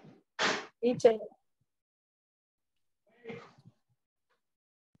 Teacher.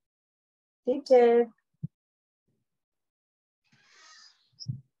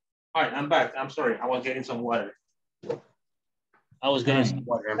 All right, I'm back. I'm sorry. I was getting some water. I'm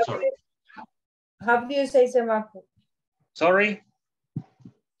sorry. How do you say semáforo? Sorry?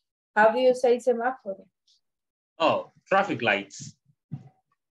 How do you say semáforo? Oh, traffic lights.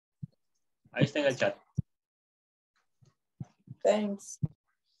 Ahí está en el chat. Thanks.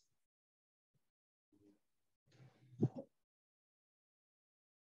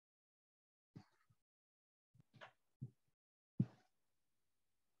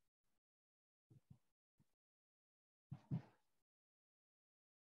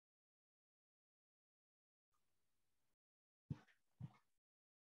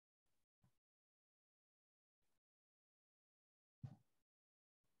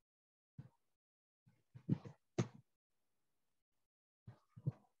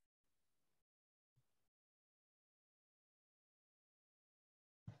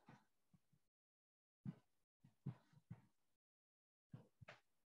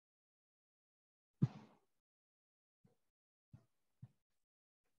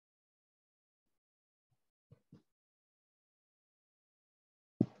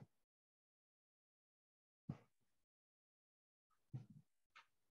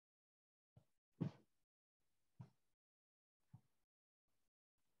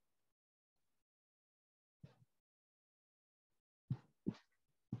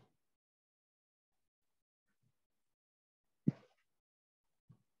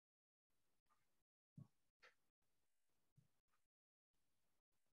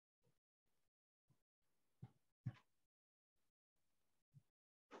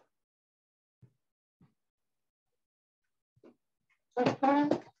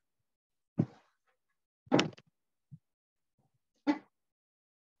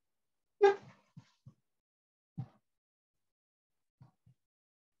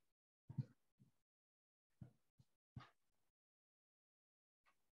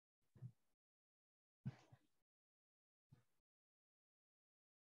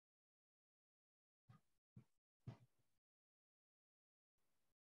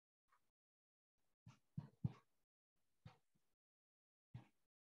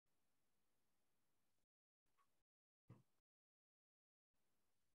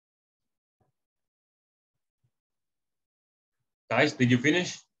 Guys, did you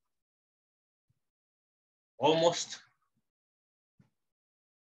finish? Almost.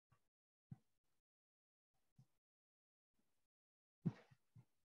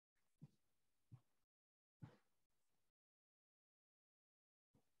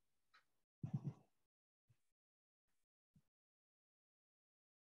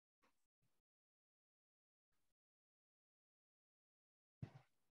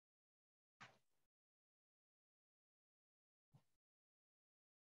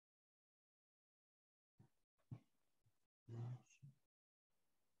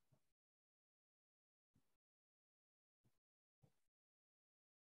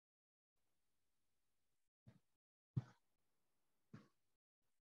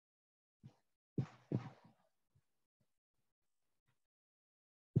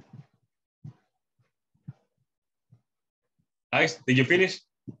 Guys, did you finish?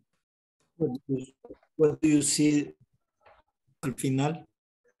 What do you see al final?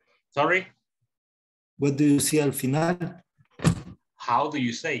 Sorry? What do you see al final? How do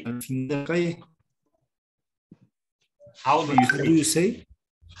you say? Al final de la calle. How do you say? How do you say?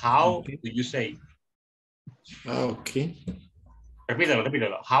 How Okay. do you say? Ah, okay. Repítelo,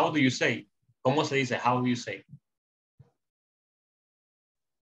 repítelo. How do you say? ¿Cómo se dice? How do you say?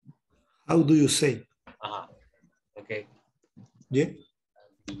 How do you say? Ajá. Okay. Yeah.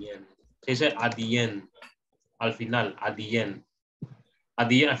 At the end. Se dice at the end. Al final, at the end. At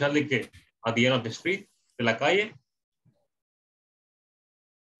the end, al final de qué? At the end of the street, de la calle.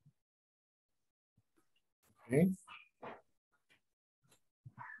 Okay.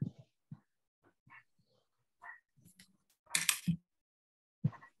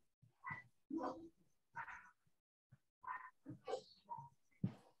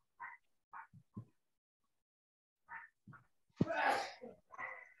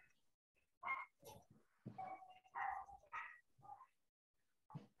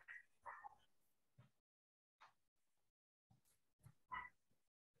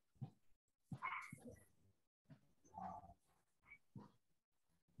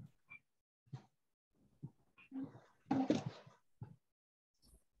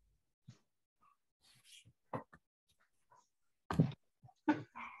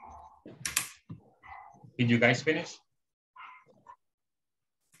 Did you guys finish?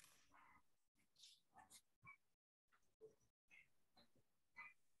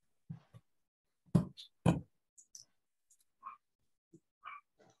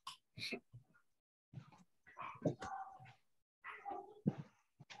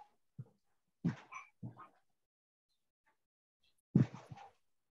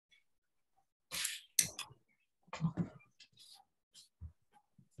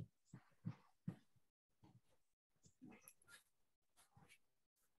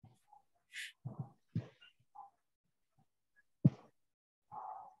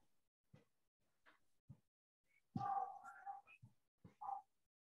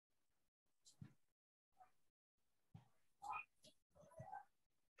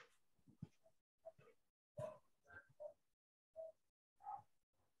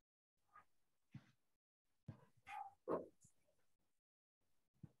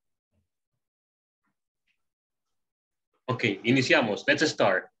 Ok, iniciamos. Let's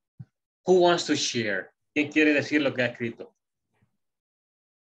start. Who wants to share? ¿Quién quiere decir lo que ha escrito?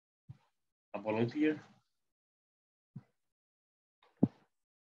 A volunteer.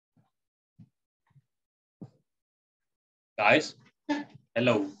 Guys,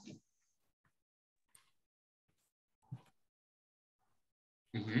 hello.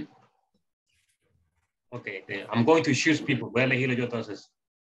 Okay, I'm going to choose people. Voy a elegirlo yo entonces.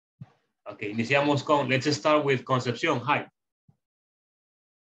 Ok, iniciamos con, let's start with Concepción. Hi.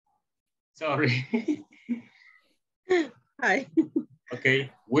 Sorry. Hi.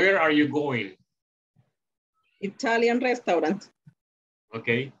 Okay, where are you going? Italian restaurant.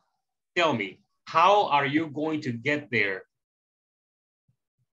 Okay, tell me, how are you going to get there?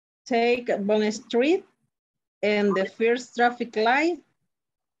 Take Bond Street and the first traffic light,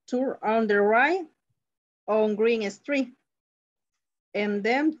 turn on the right on Green Street. and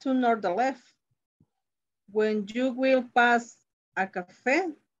then turn on the left. When you will pass a cafe,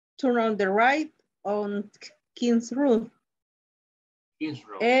 turn on the right on King's Road. King's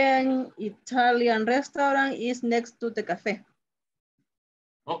Road. An Italian restaurant is next to the cafe.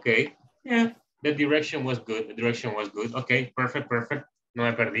 Okay, yeah, the direction was good. The direction was good. Okay, perfect, perfect. No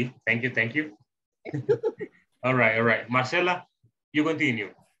me perdí. Thank you, thank you. All right, all right. Marcela, you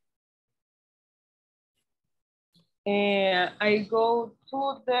continue. I go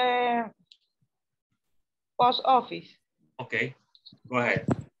to the post office. Okay, go ahead.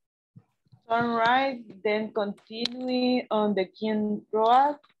 Turn right, then continue on the King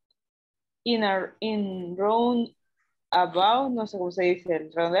Road in round about, no sé cómo se dice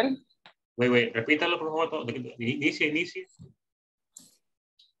el rodel. Wait, repítalo por favor. Inicia.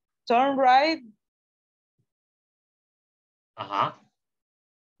 Turn right. Ajá.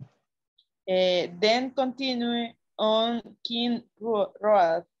 Then continue on King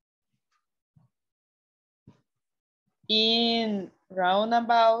Road. In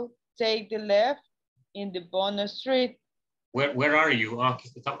roundabout, take the left in the Bond Street. Where are you? Ah,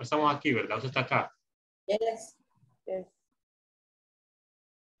 estamos aquí, ¿verdad? Usted está acá. Yes. Yes.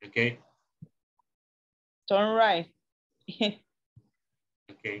 Okay. Turn right.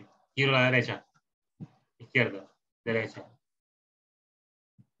 Okay. Giro a la derecha. Izquierda. Derecha.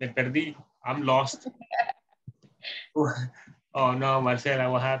 Me perdí. I'm lost. Oh no, Marcela,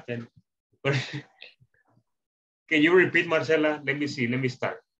 what happened? Can you repeat, Marcela? Let me see. Let me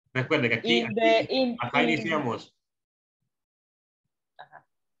start. Recuerde que aquí, acá iniciamos.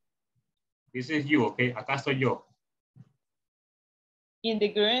 This is you, okay? Acá estoy yo. In the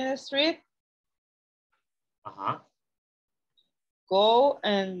Green Street. Ajá. Go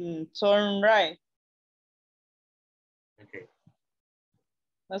and turn right. Okay.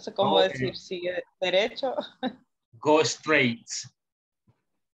 No sé cómo decir, sigue derecho. Go straight.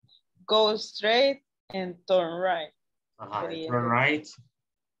 Go straight and turn right. Turn right.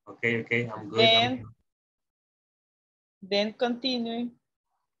 Okay, I'm good. Then continue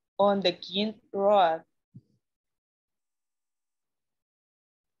on the King Road.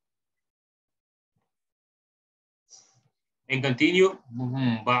 And continue.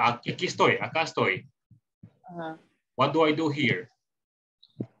 Aquí estoy, acá estoy. What do I do here?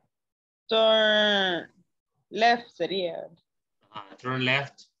 Turn left sería. Turn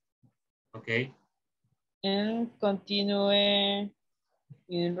left. Okay. And continue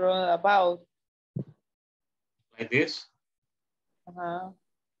in roundabout. Like this?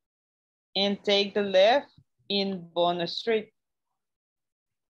 And take the left in Bond Street.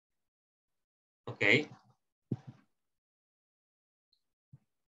 Okay.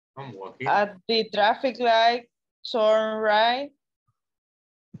 I'm walking. At the traffic light, turn right.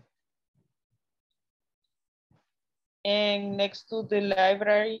 And next to the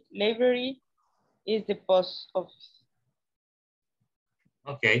library is the post office.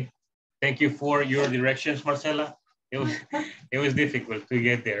 Okay. Thank you for your directions, Marcela. It was difficult to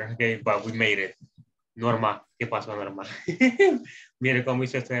get there, okay, but we made it. Norma, ¿qué pasó, Norma? Mire cómo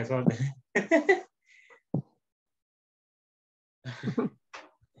hizo este desorden.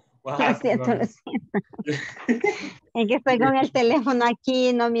 Lo siento. Es que estoy con el teléfono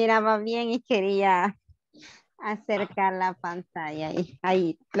aquí, no miraba bien y quería acercar la pantalla.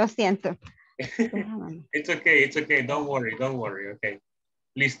 Ahí, lo siento. It's okay. Don't worry, okay.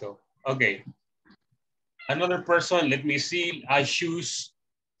 Listo, okay. Another person, let me see, I choose.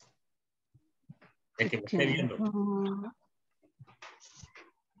 El que me esté viendo.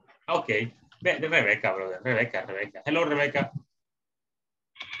 Okay, Rebecca, brother, Rebecca. Hello, Rebecca.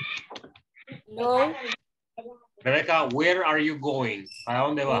 Hello. Rebecca, where are you going? ¿Para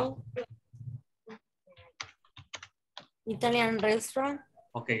dónde va? Italian restaurant.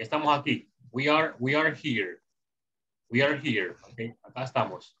 Okay, estamos aquí. We are here. We are here. Okay, acá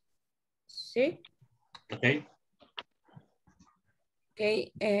estamos. Sí. Okay.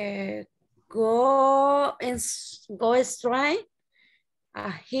 Okay. Go straight.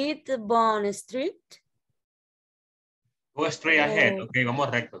 Hit Bond Street. Go straight ahead. Okay,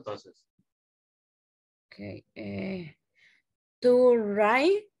 vamos recto entonces. Okay. To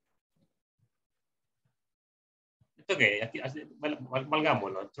right. It's okay.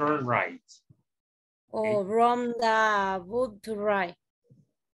 Valgámoslo. Turn right. Or from the boot to right.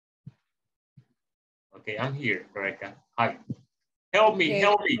 Okay, I'm here, Rebecca. Hi. Help me.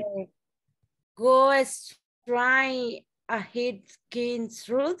 Go straight ahead King's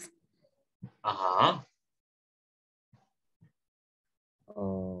Road.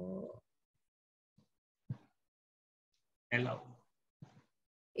 Hello.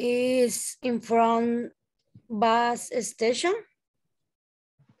 Is in front bus station.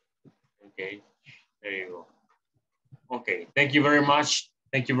 Okay, there you go. Okay, thank you very much.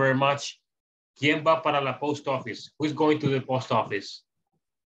 Thank you very much. ¿Quién va para la post office? Who's going to the post office?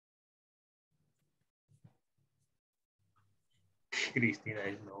 Cristina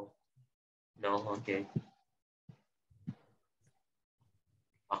is no. No, okay.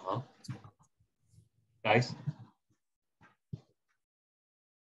 Uh-huh. Guys.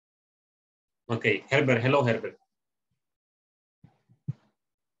 Okay, Herbert. Hello, Herbert.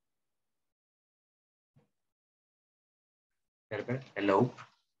 Herbert, hello.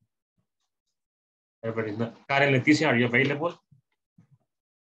 Herbert is not. Karen, Leticia, are you available?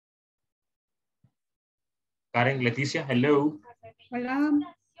 Karen, Leticia, hello. Hola.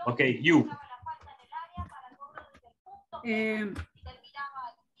 Okay, you. Where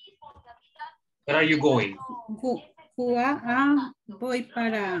are you going? Voy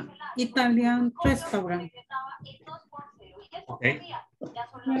para Italian restaurant. Okay.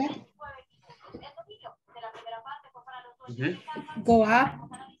 Go up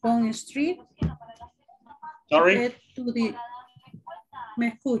on street. Sorry? Get to the...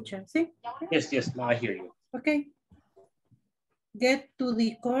 ¿Me escucha? ¿Sí? Yes, yes, now I hear you. Okay. Get to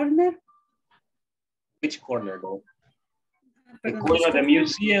the corner. Which corner, though? The corner of the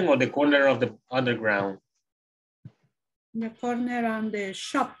museum or the corner of the underground? The corner on the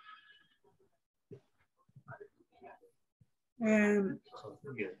shop.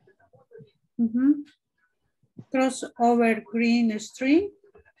 Cross over Green Street.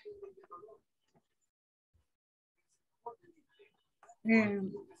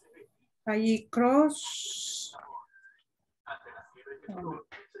 Allí cross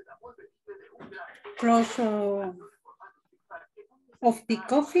of the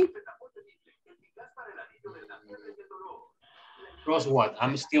coffee. Cross what?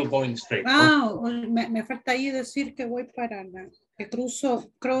 I'm still going straight. Me falta ahí decir que voy para que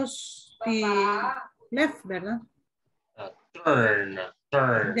cruzo cross the left, ¿verdad? Turn.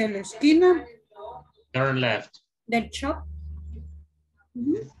 De la esquina. Turn left. Del shop.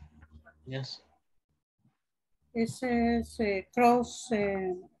 Yes. Ese es cross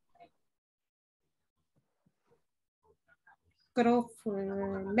left.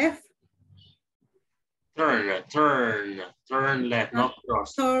 Turn left, not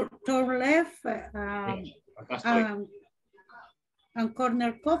cross. Turn left. And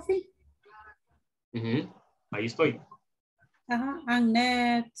corner coffee. Ahí estoy. And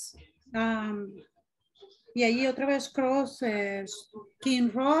next. Y ahí otra vez cross King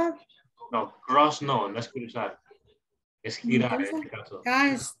Road. No, cross no es cruzar. Es girar en este caso.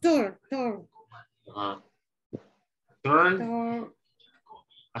 Es turn. Turn.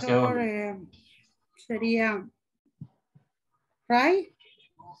 ¿Hacia dónde? Sería right.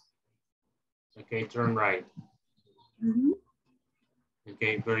 Okay, turn right.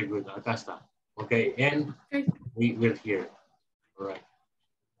 Okay, very good. Acá está. Okay, and we're here. All right.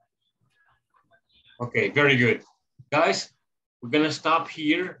 Okay, very good. Guys, we're going to stop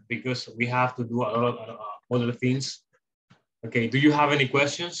here because we have to do a lot of other things. Okay, do you have any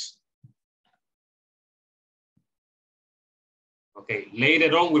questions? Okay,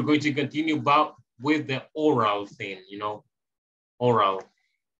 later on, we're going to continue with the oral thing, you know, oral.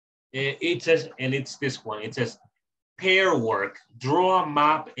 It says, and it's this one, it says, pair work, draw a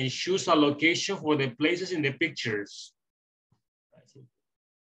map and choose a location for the places in the pictures.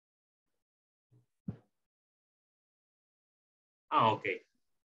 Okay.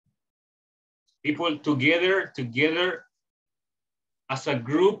 People together as a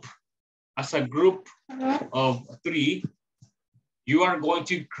group of 3, you are going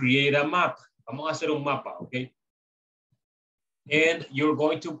to create a map. Vamos a hacer un mapa, okay? And you're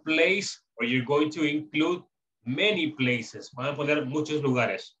going to place, or you're going to include many places. Van a poner muchos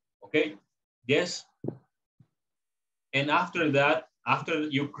lugares, okay? Yes? And after that, after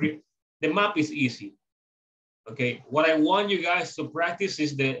you create, the map is easy. Okay, what I want you guys to practice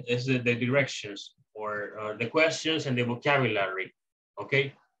is the directions or the questions and the vocabulary.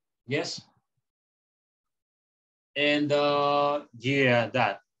 Okay, yes. And yeah,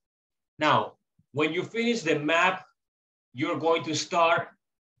 that. Now, when you finish the map, you're going to start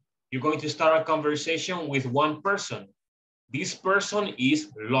a conversation with one person. This person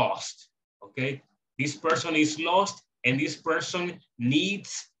is lost. Okay, this person is lost, and this person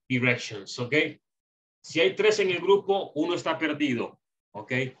needs directions. Okay. Si hay 3 en el grupo, uno está perdido,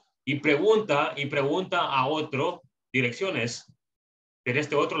 ¿ok? Y pregunta a otro direcciones, pero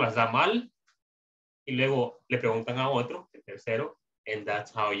este otro las da mal, y luego le preguntan a otro, el tercero, and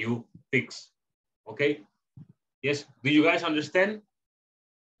that's how you fix, ¿ok? Yes, do you guys understand?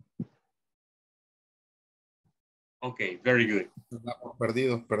 Okay, very good.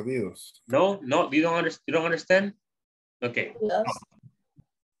 Perdidos. No, you don't understand? Okay. Yes.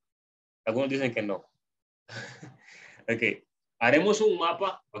 Algunos dicen que no. Okay. Haremos un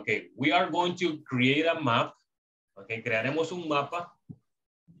mapa. Okay. We are going to create a map. Okay. Crearemos un mapa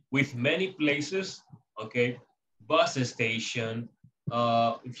with many places. Okay. Bus station.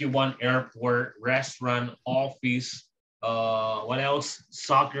 If you want airport, restaurant, office. What else?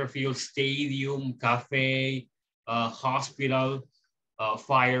 Soccer field, stadium, cafe, hospital,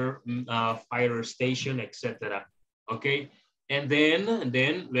 fire station, etc. Okay. And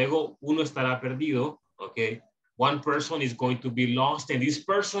then luego uno estará perdido. Okay. One person is going to be lost, and this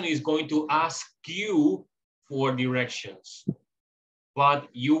person is going to ask you for directions. But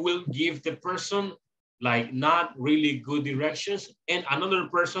you will give the person like not really good directions, and another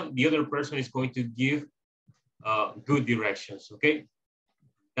person, the other person is going to give good directions, okay?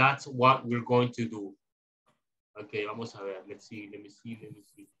 That's what we're going to do. Okay, vamos a ver, let me see.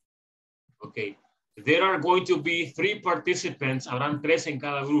 Okay, there are going to be 3 participants, habrán 3 en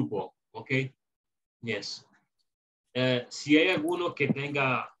cada grupo, okay? Yes. Si hay alguno que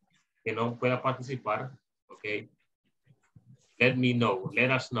no pueda participar, okay, let me know,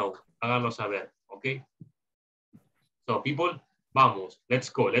 let us know, háganlo saber, okay? So people, vamos, let's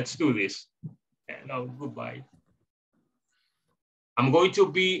go, let's do this. Hello, goodbye. I'm going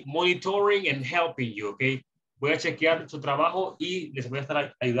to be monitoring and helping you, okay? Voy a chequear su trabajo y les voy a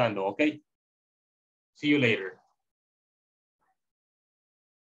estar ayudando, okay? See you later.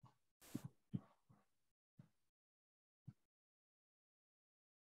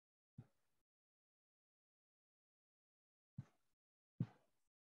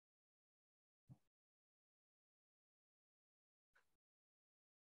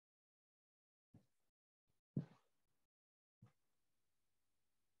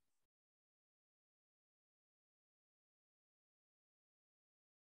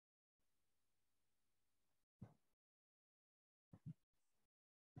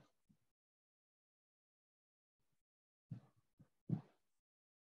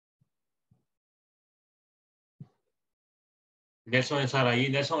 Nelson and Sarai.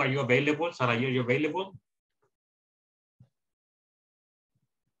 Nelson, are you available? Sarai, are you available?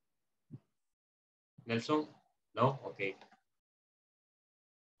 Nelson? No? Okay.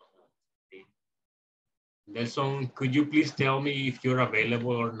 Nelson, could you please tell me if you're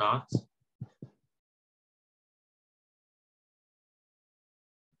available or not?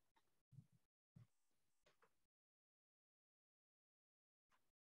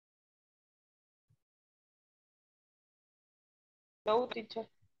 No, teacher.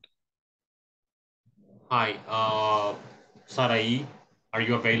 Hi, Sarai, are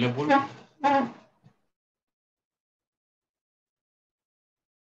you available?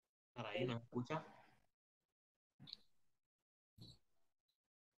 Sarai, ¿nos escucha?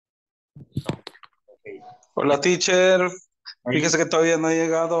 Okay. Hola, teacher. Fíjese que todavía no he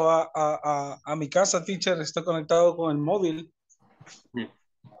llegado a mi casa, teacher. Estoy conectado con el móvil.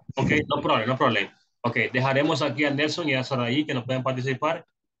 Ok, no problem, no problem. Ok, dejaremos aquí a Nelson y a Sarai que no pueden participar.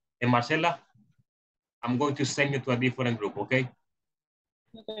 En Marcela, I'm going to send you to a different group, okay?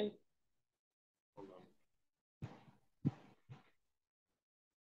 Okay.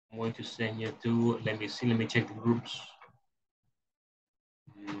 I'm going to send you to, let me check the groups.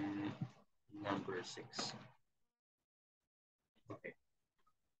 Number 6. Okay.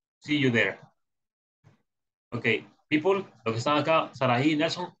 See you there. Okay, people, los que están acá, Sarai y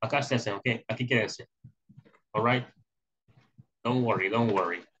Nelson, acá esténse, okay? Aquí quédense. All right? Don't worry, don't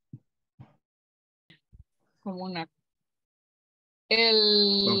worry. Como una.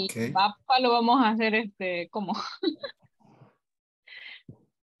 El mapa lo vamos a hacer ¿cómo?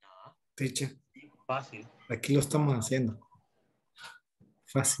 Teacher. Fácil. Aquí lo estamos haciendo.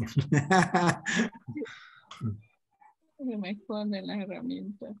 Fácil. Se me esconden las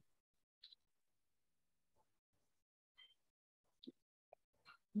herramientas.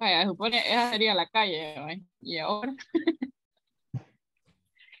 Vaya, supone esa sería la calle, ¿vale? Y ahora.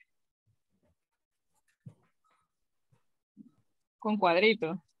 Con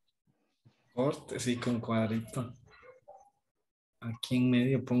cuadrito. Corte, sí, con cuadrito. Aquí en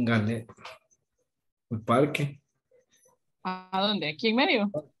medio póngale el parque. ¿A dónde? ¿Aquí en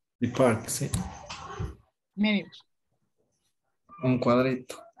medio? El parque, sí. Medio. Un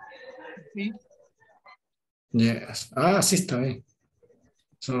cuadrito. Sí. Yes. Ah, sí está bien.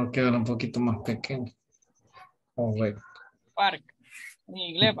 Solo queda un poquito más pequeño. Correcto. Parque. En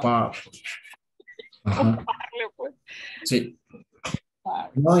inglés. Parque. Ajá. Parle, pues. Sí.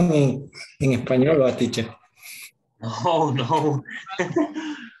 Parque. No en español, teacher. Oh, no.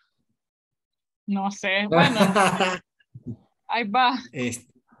 No sé, bueno, ahí va.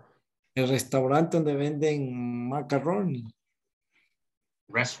 El restaurante donde venden macaroni.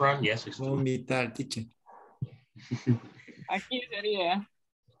 Restaurant, yes. It's Voy a invitar, teacher. Aquí sería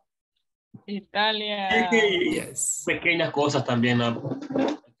Italia. Yes. Pequeñas cosas también, ¿no?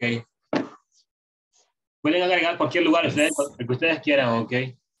 Ok. Pueden agregar cualquier lugar, el que ustedes quieran, ok.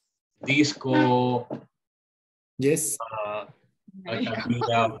 Disco. Yes.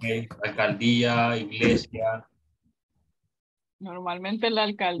 Alcaldía, ok. Alcaldía, iglesia. Normalmente la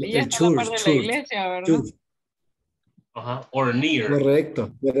alcaldía El está a la par church, de la iglesia, ¿verdad? church. Ajá. Or near.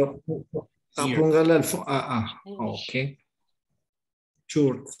 Correcto, pero póngale al ok.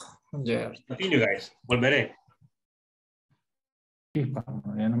 Church. Yeah. Continue, guys. Volveré. Sí,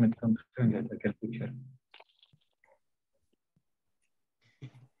 ya no me tengo que saqué el picture.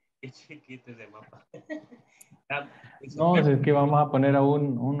 Qué chiquito ese mapa. No, es que vamos a poner a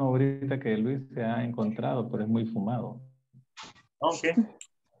uno ahorita que Luis se ha encontrado, pero es muy fumado. Okay.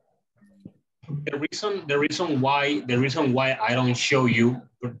 The reason why I don't show you,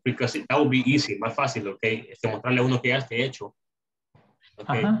 because that would be easy, más fácil, okay, mostrarle a uno que ya esté hecho.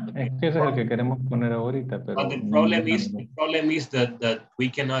 Okay. Ajá, es que ese es el que queremos poner ahorita, pero But the problem is that we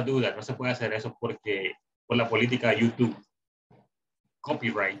cannot do that. No se puede hacer eso porque por la política de YouTube.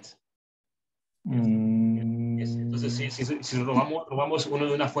 Copyright. Entonces, si robamos uno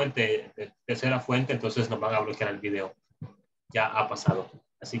de una fuente, de tercera fuente, entonces nos van a bloquear el video. Ya ha pasado.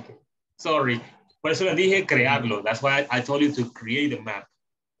 Así que, sorry. Por eso les dije crearlo. That's why I told you to create the map.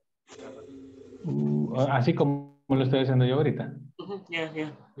 Así como lo estoy haciendo yo ahorita. Yeah,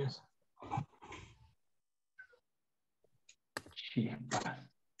 yes.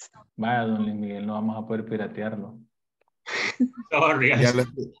 Vaya, don Luis Miguel, no vamos a poder piratearlo. Sorry.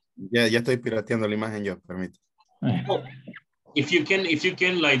 Ya estoy pirateando la imagen yo, permítame. If you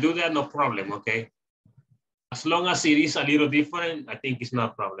can like do that, no problem, okay? As long as it is a little different, I think it's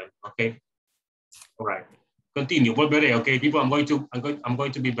not a problem, okay? All right. Continue. Volveré, okay? People, I'm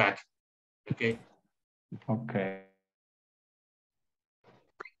going to be back. Okay. Okay.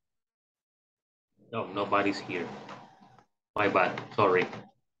 No, nobody's here. My bad. Sorry.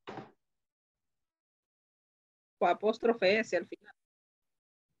 O apóstrofe S al final.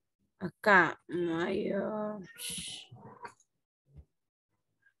 Acá, mayor.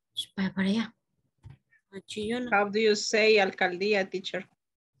 Para allá. How do you say alcaldía, teacher?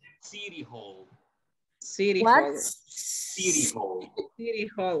 City hall. City What? hall. City hall. City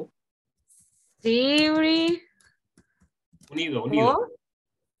hall. Siri. Unido. ¿Oh?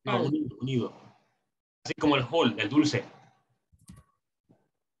 No, unido. Así como el hall, el dulce.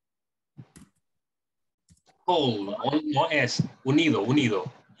 Hall, no es unido.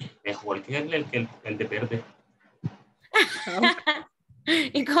 El hall, que es el de verde.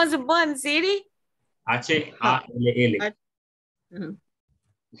 ¿Y cómo se pone Siri? H-A-L-L.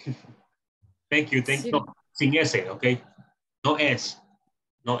 Thank you. No, sin S, ok. No es.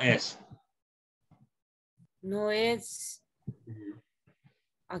 No es.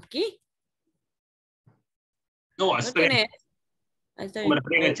 ¿Aquí? No, ¿No tiene? Ahí está bien.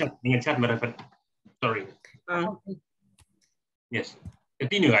 En el chat me refiero. Sorry. Okay. Yes.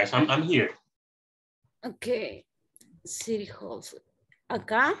 Continue, guys. I'm here. Okay. City Hall.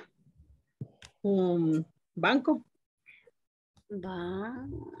 Acá. Banco.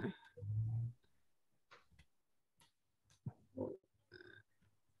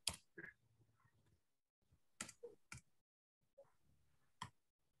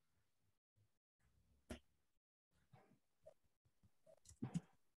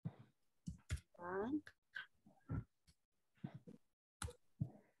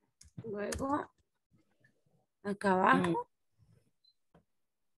 Luego, acá abajo.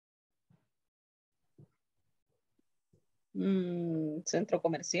 Centro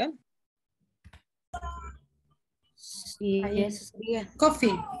comercial. Sí, eso sería.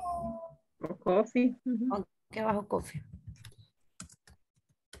 Coffee. Coffee. Aquí abajo, coffee.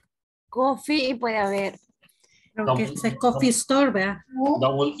 Coffee y puede haber. Creo que ese es coffee store, ¿verdad?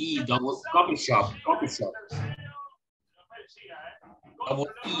 Double coffee shop.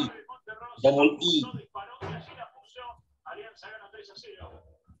 Double E.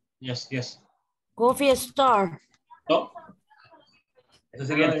 Yes. Coffee store. No. Eso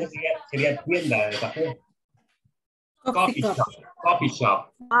sería tienda de café. Coffee shop. Coffee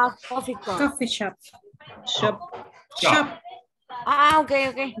shop. Coffee shop. Shop. Ok.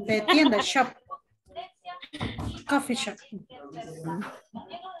 De tienda, shop. Coffee shop.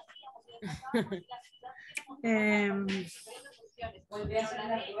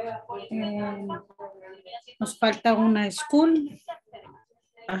 Nos falta una school.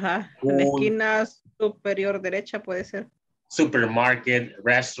 Ajá, en la esquina superior derecha puede ser. Supermarket,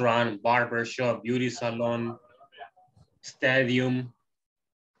 restaurant, barber shop, beauty salon, stadium,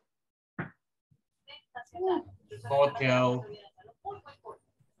 hotel,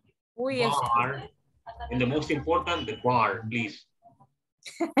 bar, and the most important, the bar, please.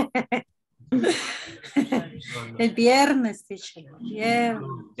 El viernes, teacher. Viernes.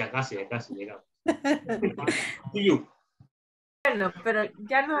 Ya casi llegamos. Bueno, pero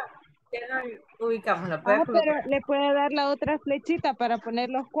ya no ubicamos la puede Pero colocar. le puede dar la otra flechita para poner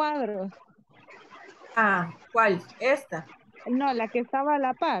los cuadros. Ah, ¿cuál? ¿Esta? No, la que estaba a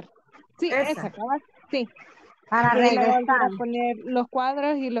la par. Sí, esa, cabal. Sí. Para Entonces le va a volver regresar. a poner los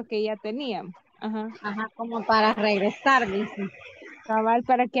cuadros y lo que ya teníamos. Ajá. Ajá, como para regresar, dice. Cabal,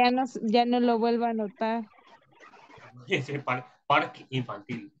 para que ya no lo vuelva a anotar. Ese parque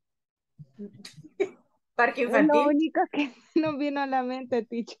infantil. ¿Parque Es lo infantil? único que nos vino a la mente,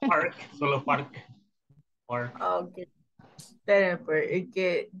 teacher. Solo parque. Ah, ok. Esperen, pues, es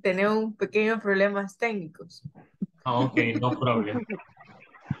que tenemos pequeños problemas técnicos. Ah, ok, no problem.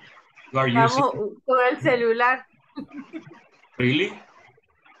 You are using... Vamos con el celular. Really?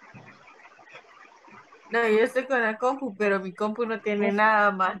 No, yo estoy con la compu, pero mi compu no tiene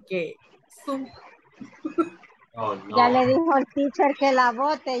nada más que Zoom. Oh, no. Ya le dijo el teacher que la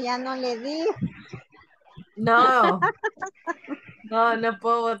bote, ya no le di. No. No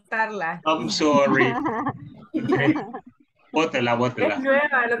puedo botarla. I'm sorry. Bótela. Es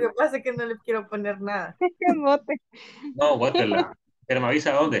nueva, lo que pasa es que no le quiero poner nada. Que bote. No, bótela. Pero me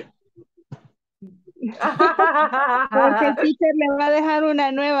avisa dónde. Porque el teacher le va a dejar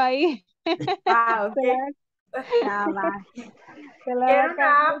una nueva ahí. Ah, ok. Quiero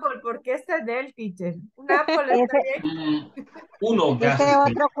una Apple, porque esta es del teacher. Una Apple está bien. Uno gas Ese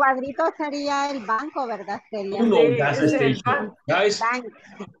station. otro cuadrito sería el banco, ¿verdad? Sería Uno el gas station. Guys,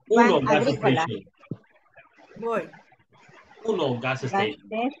 uno gas agrícola. station. Voy. Uno gas station.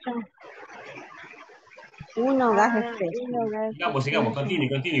 Uno gas station. Sigamos.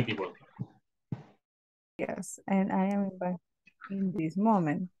 Continue, people. Yes, and I am back in this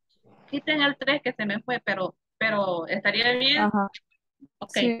moment. Quiten el 3 que se me fue, pero estaría bien. Ajá.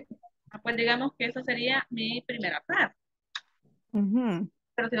 Ok. Sí. Pues digamos que esa sería mi primera parte. Ujú.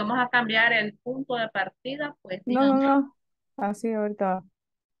 Pero si vamos a cambiar el punto de partida, pues No, digamos. no. Así ahorita.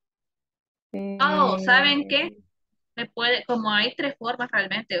 Oh, ¿saben qué? Como hay 3 formas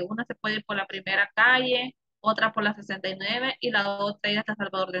realmente. Una se puede ir por la primera calle, otra por la 69 y la otra ir hasta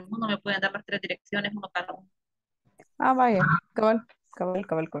Salvador del Mundo. Me pueden dar las 3 direcciones, uno cada uno. Ah, vaya. Cabal.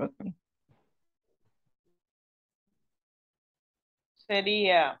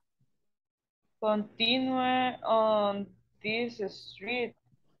 Sería continue on this street.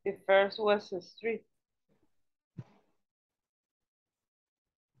 The first was a street.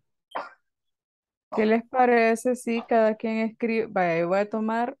 ¿Qué les parece si cada quien escribe? Vaya, yo voy a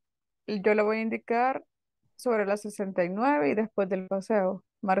tomar, yo le voy a indicar sobre la 69 y después del paseo.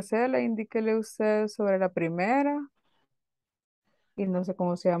 Marcela, indíquele usted sobre la primera y no sé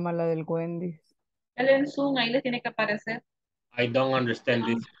cómo se llama la del Wendy. Él en Zoom, ahí les tiene que aparecer. I don't understand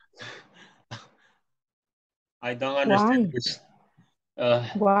this. I don't understand this.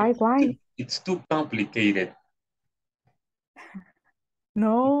 Why? It's too complicated.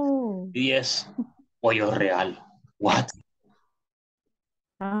 No. 10 pollo real. What?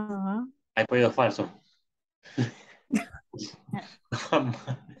 Ajá. Hay pollo falso.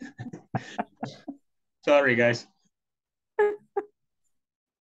 Sorry, guys.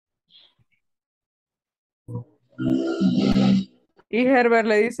 Y Herbert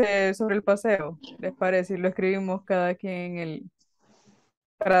le dice sobre el paseo. ¿Les parece? Y lo escribimos cada quien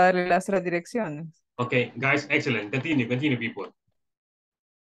para darle las 3 direcciones. Okay, guys, excellent. Continue, people.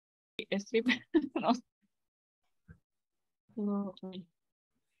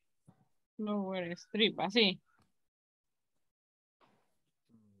 Lower strip, así.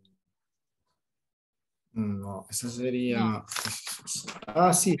 No, esa sería...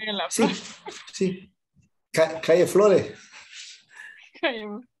 Ah, sí. Calle Flores.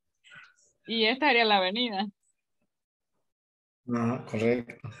 Y esta sería la avenida. No,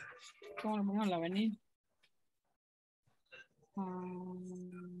 correcto. ¿Cómo le ponemos la avenida?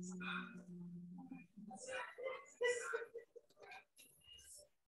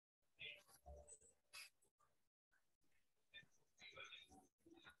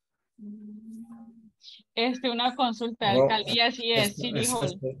 Una consulta de alcaldía, sí es City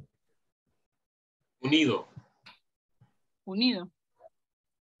Hall. Unido.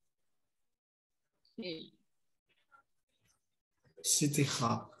 Sí. City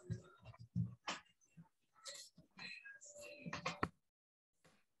Hall.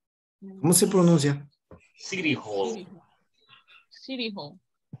 ¿Cómo se pronuncia? City Hall. City Hall.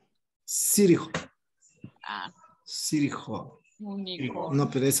 City Hall. Ah, City Hall. único. No,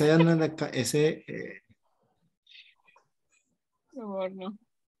 pero esa ya no es la... Ese... Mejor no.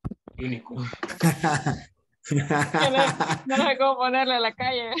 Único. No sé cómo ponerle a la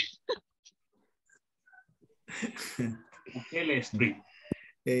calle. Bukele Street.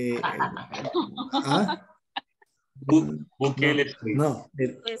 ¿Ah? Bukele Street. No.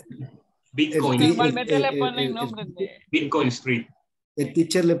 Bitcoin. Normalmente le ponen nombres de... Bitcoin Street. El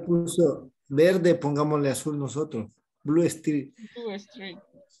teacher le puso verde, pongámosle azul nosotros. Blue Street. Blue Street.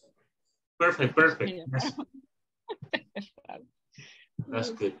 Perfect.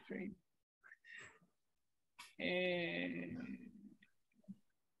 That's good.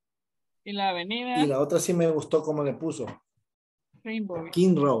 Y la avenida. Y la otra sí me gustó como le puso. Rainbow.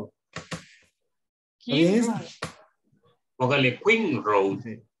 King Road. King Road. Póngale Queen Road.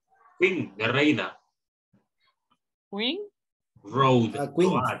 Sí. Queen, de reina. Queen. Road.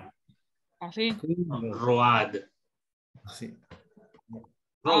 Queen. Road. Así. Road. Sí.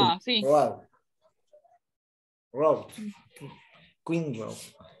 Ah, sí. Road. Queen Road.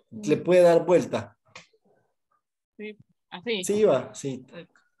 ¿Le puede dar vuelta? Sí, así. Sí, va, sí.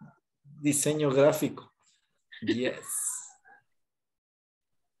 Diseño gráfico. Yes.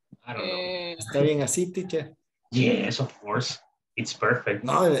 I don't know. ¿Está bien así, teacher? Yes, of course. It's perfect.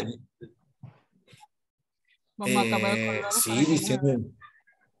 No, Vamos a cambiar el color. Sí,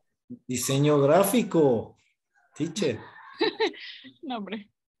 diseño gráfico, teacher. No, hombre.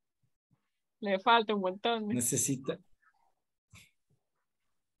 Le falta un montón. Necesita.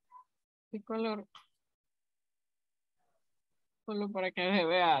 ¿Qué color? Solo para que se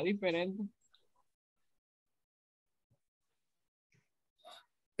vea diferente.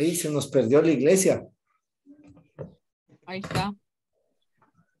 Ahí se nos perdió la iglesia. Ahí está.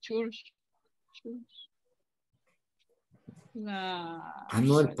 Church.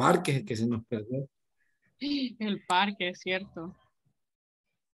 No, el parque es el que se nos perdió. El parque, es cierto.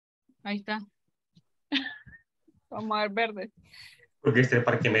 Ahí está. Vamos a ver verde. Porque este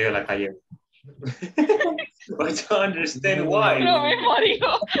parque en medio de la calle. I don't understand why. Lo mismo digo.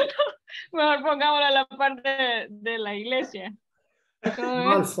 Mejor pongámoslo a la parte de la iglesia.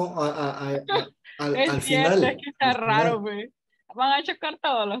 No, al final. Es que está raro, güey. Van a chocar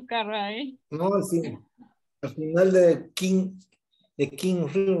todos los carros ahí. No, al final de King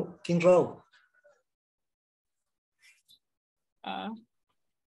Road. Ah.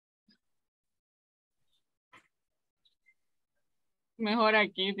 Mejor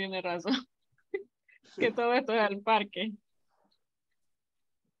aquí, tiene razón. Que todo esto es al parque.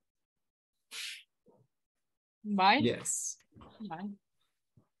 Bye. Yes. Bye.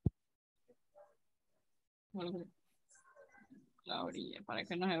 La orilla, para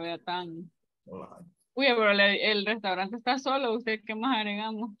que no se vea tan... Uy, pero el restaurante está solo. ¿Usted qué más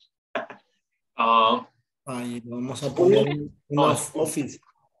agregamos? Ahí vamos a poner una office.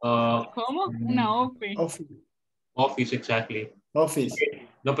 ¿Cómo? Una office. Office, exactly. Office.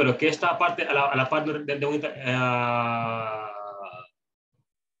 No, pero que esta parte, a la parte de un...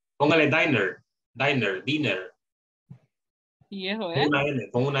 póngale dinner. ¿Y eso es?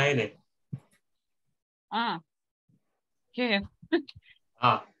 Con una N. Ah. ¿Qué es?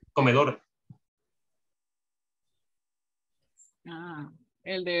 Comedor.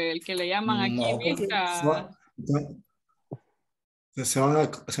 El que le llaman aquí vista. Se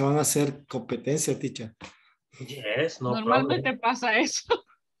van a hacer competencia, teacher. Yes, no Normalmente problem. pasa eso.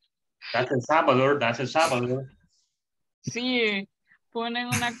 That's El Salvador. Sí, ponen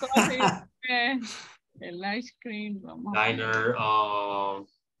una cosa y el ice cream. Vamos Diner.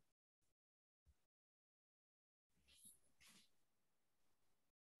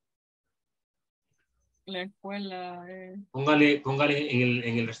 La escuela. Póngale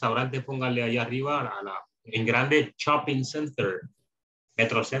en el restaurante, póngale ahí arriba, en grande, Shopping Center.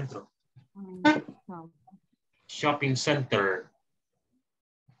 Metrocentro. Shopping Center.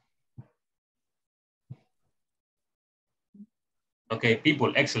 Okay,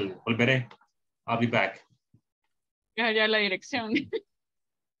 people, excellent. Volveré. I'll be back. Ya la dirección.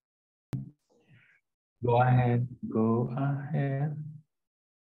 Go ahead.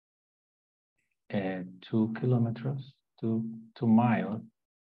 2 kilometers, 2 miles.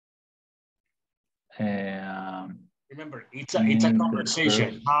 Remember, it's a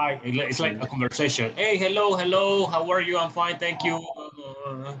conversation. Hi, it's like a conversation. Hey, hello, how are you? I'm fine, thank you.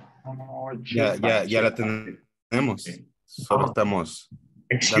 Ya la tenemos. Solo estamos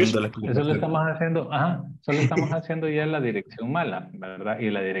dándole. Solo estamos haciendo, solo estamos haciendo ya la dirección mala, ¿verdad? Y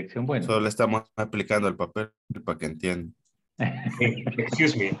la dirección buena. Solo estamos aplicando el papel para que entiendan.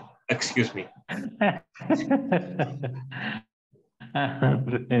 Excuse me. Excuse me.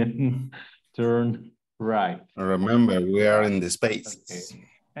 Turn right. Remember, we are in the space.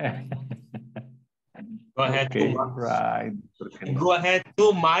 Okay. Go ahead. Okay, right. Go ahead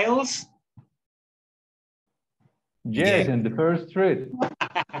 2 miles. Yes, in the first street.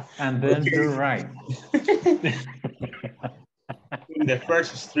 And then turn right. In the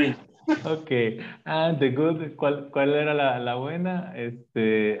first street. Okay, and the good, ¿cuál era la buena?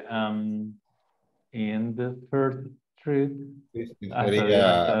 In the first street.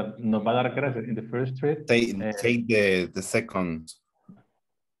 Hasta nos va a dar gracias. In the first street. Take the second.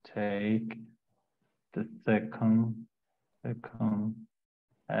 Take the second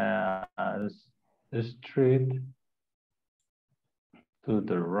street to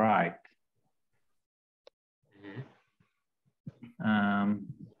the right.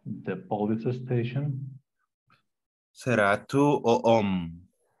 The police station. Será to o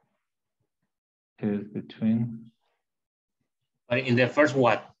Is between. But in the first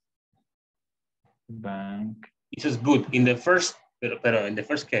what? Bank. It is good. In the first, pero in the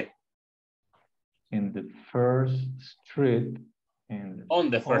first ¿qué? In the first street. On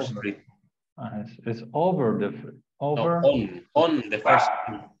the first street. It's over the over. No, on the first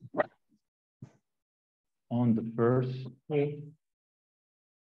street. On the first street.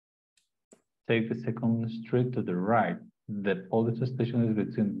 Take the second street to the right. The police station is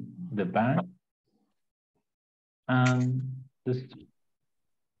between the bank and the street.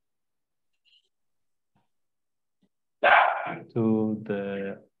 To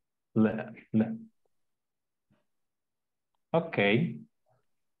the left. Okay.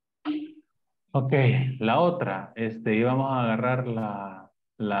 Ok, la otra, íbamos a agarrar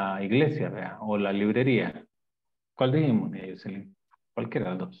la iglesia, ¿vea? O la librería. ¿Cuál dijimos, Jocelyn?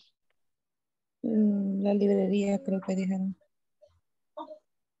 Cualquiera de las dos. La librería, creo que dijeron.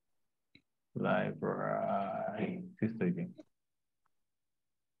 Library. Sí, estoy bien.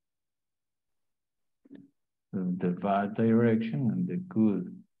 The bad direction and the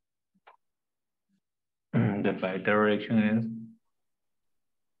good. The bad direction is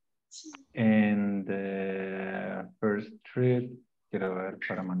in the first street. Quiero ver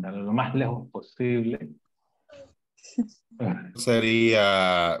para mandarlo lo más lejos posible.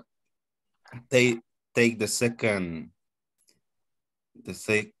 Sería take the second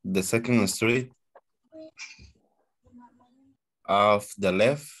street off the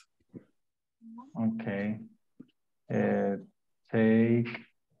left. Okay. Take.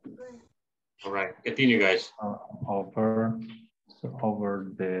 All right, continue, guys. Over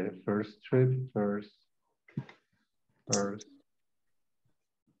the first street, first.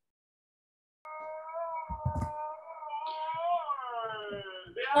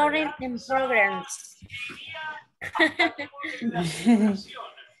 Foreign and programs.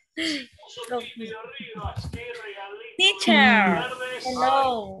 Teacher,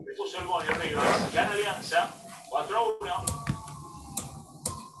 hello.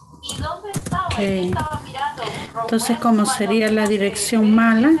 Okay. Entonces, ¿cómo sería la dirección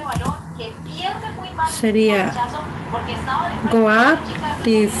mala? Sería go up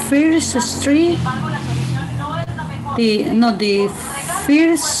the first street, the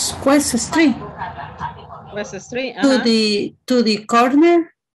first West Street. West Street, to the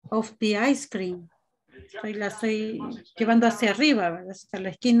corner of the ice cream. La estoy llevando hacia arriba, ¿verdad? Hasta la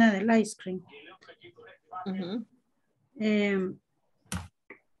esquina del ice cream.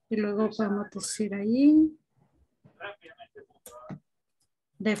 Y luego podemos decir ahí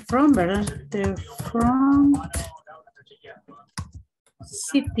the front, ¿verdad? The front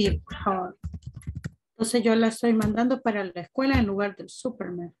city hall. Entonces yo la estoy mandando para la escuela en lugar del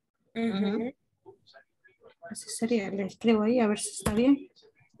supermercado. Así sería, le escribo ahí a ver si está bien.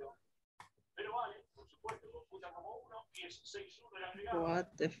 What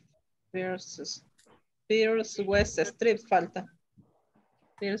the first West Street falta.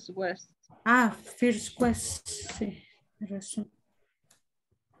 First West. First West, sí, razón.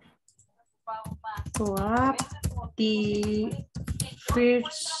 Go up the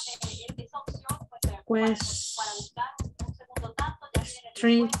first West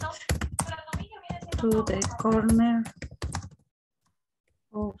Street to the corner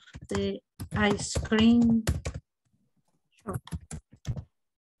of the ice cream shop.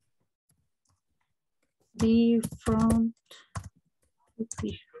 The front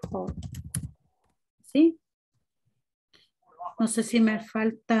hall. ¿Sí? No sé si me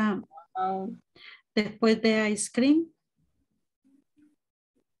falta después de ice cream.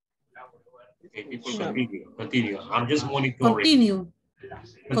 Okay, people continue. I'm just monitoring.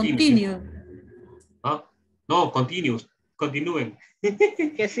 Continue. Huh? No, continue. continúen.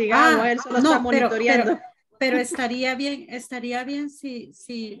 Que sigamos, él solo está monitoreando. Pero estaría bien si,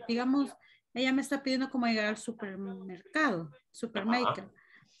 digamos, ella me está pidiendo como llegar al supermercado, supermaker.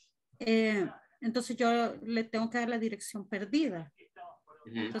 Entonces yo le tengo que dar la dirección perdida.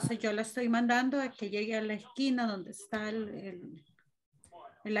 Entonces yo la estoy mandando a que llegue a la esquina donde está el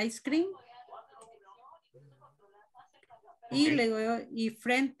ice cream. Y le digo, y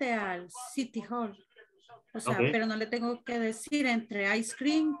frente al City Hall. O sea, pero no le tengo que decir entre ice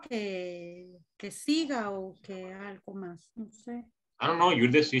cream que siga o que algo más. No sé. I don't know,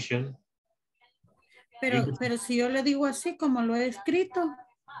 your decision. Pero si yo le digo así como lo he escrito,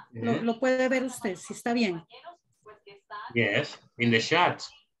 lo puede ver usted, si está bien. Yes, in the chat.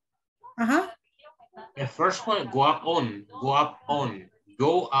 Ajá. The first one, go up on,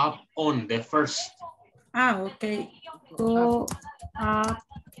 the first. Ok. Go up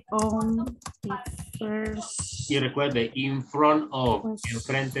on the first. Y recuerde, in front of,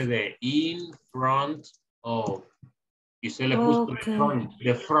 enfrente de, in front of. Y se le puso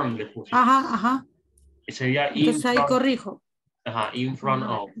the front le puso. Ajá. Y sería entonces ahí corrijo. Ajá, in front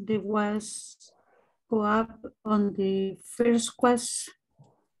of. The west, go up on the first west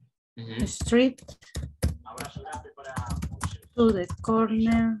street to the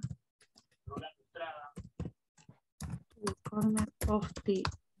corner of the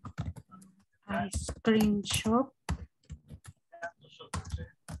ice cream shop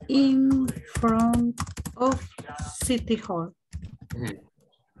in front of City Hall.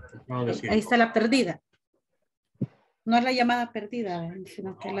 Ahí está la perdida. No es la llamada perdida,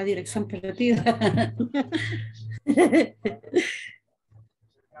 sino que es la dirección perdida.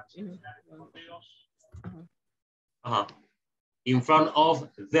 In front of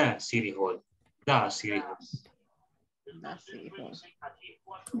the City Hall. The City Hall.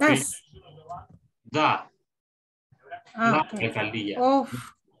 La alcaldía. Of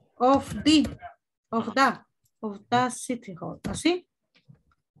the City Hall. ¿Así?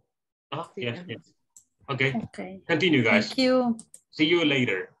 Yes. Okay. Continue, guys. Thank you. See you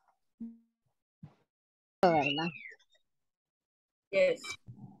later. Yes.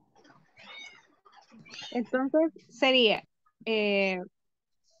 Entonces sería,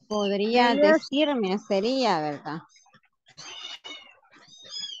 podría decirme, sería, ¿verdad?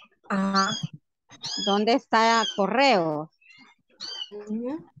 Ajá. ¿Dónde está correo?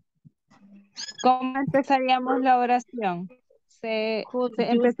 ¿Cómo empezaríamos la oración?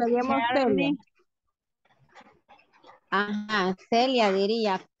 Empezaríamos Celia. Ajá, Celia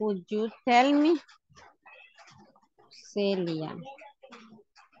diría, could you tell me? Celia.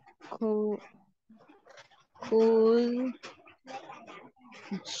 Could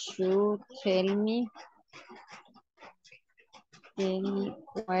you tell me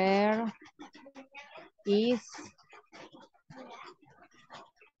where is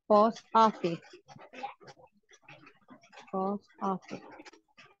post office? Post office.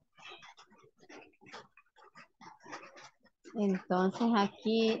 Entonces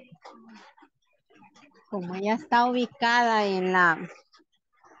aquí, como ella está ubicada en la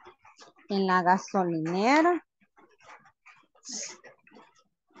gasolinera,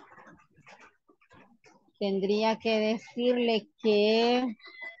 tendría que decirle que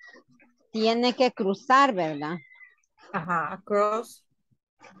tiene que cruzar, ¿verdad? Ajá, cross.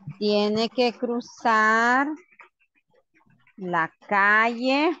 Tiene que cruzar la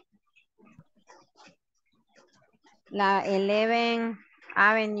calle, la 11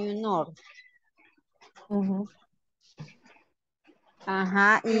 Avenue North.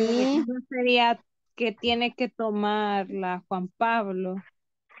 Ajá, y eso sería que tiene que tomar la Juan Pablo.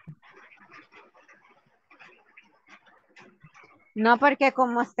 no, porque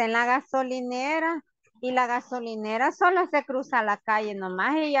como está en la gasolinera, y la gasolinera solo se cruza la calle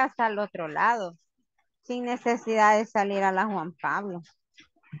nomás y ya está al otro lado, sin necesidad de salir a la Juan Pablo.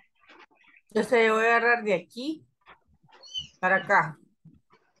 Yo sé, yo voy a agarrar de aquí para acá.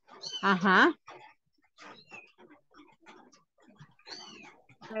 Ajá.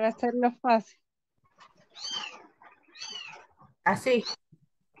 Para hacerlo fácil. Así.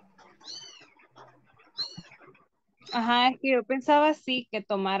 Ajá, es que yo pensaba así, que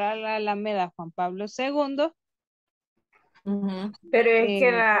tomara la Alameda Juan Pablo II. Pero es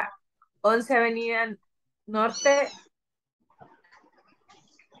que la 11 Avenida Norte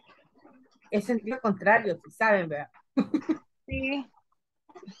es sentido contrario, si saben, ¿verdad? Sí,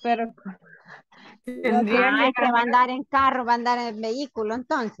 pero tendría que va a andar en carro, va a andar en vehículo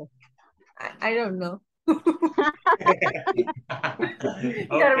entonces. I don't know.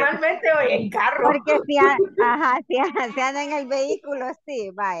 Normalmente voy en carro. Porque si anda en el vehículo,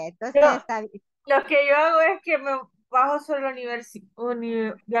 sí, vaya, entonces está bien. Lo que yo hago es que me bajo solo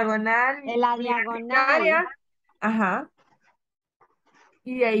diagonal. En la universitaria. diagonal. Ajá.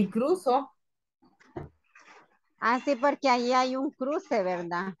 Y de ahí cruzo. Ah, sí, porque ahí hay un cruce,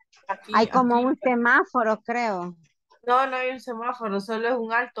 ¿verdad? Aquí, Hay como aquí. un semáforo, creo. No, no hay un semáforo, solo es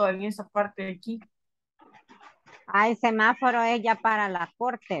un alto en esa parte de aquí. Ah, el semáforo es ya para la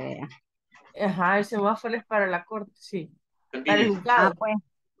corte, ¿verdad? Ajá, el semáforo es para la corte, sí. Para el Continue. juzgado. Ah, pues.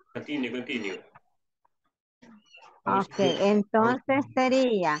 Continue. Ok, entonces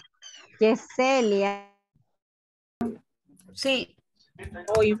sería que Celia. Sí.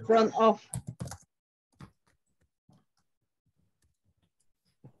 O in front of.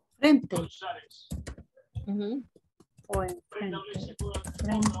 Frente. Ujú. O enfrente.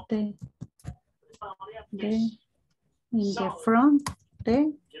 Frente de. In the front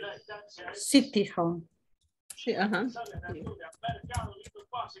de. City Hall. Sí, ajá.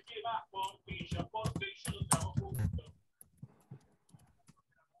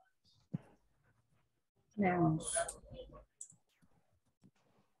 Veamos.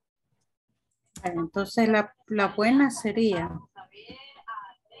 Vale, entonces la buena sería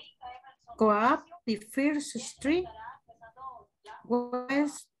go up the first street,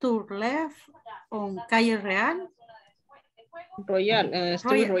 west to left on Calle Real. Royal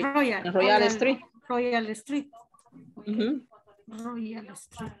Street. Royal Street. Royal Street. Ujú. Royal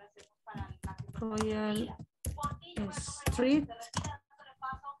Street. Royal Street.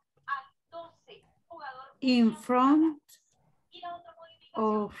 In front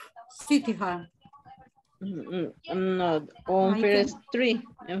of City Hall. No, on First Street.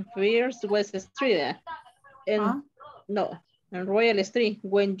 En First West Street. No, en Royal Street.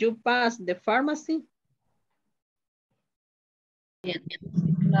 When you pass the pharmacy. Bien,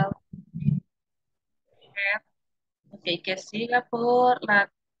 claro. Ok, que siga por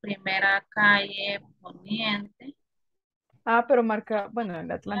la primera calle poniente. Ah, pero marca, bueno, en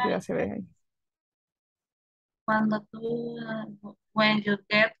la Atlántida se ve ahí. Cuando tú, when you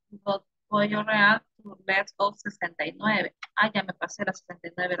get Pollo Real, to let's go 69. Ah, ya me pasé la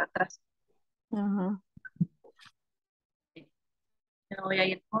 69 de atrás. Ajá. Me voy a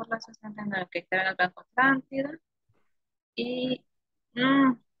ir por la 69 que está en el Banco Atlántida. Y,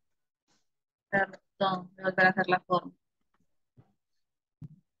 perdón, voy a volver a hacer la forma.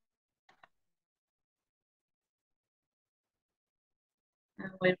 Me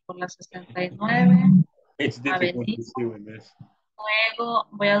voy a ir por la 69. It's difficult to see with this. Luego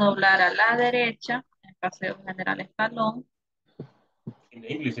voy a doblar a la derecha, en Paseo General Escalón. In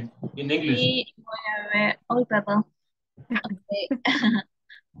English. Y voy a ver, oh, perdón. Okay.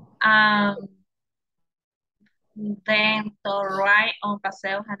 Then to right on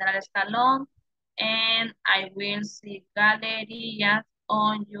Paseo General Escalón, and I will see galerías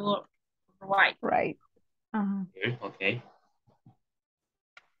on your right. Right. Ajá. Okay.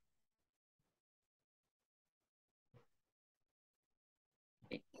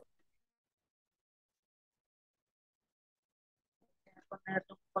 Voy a poner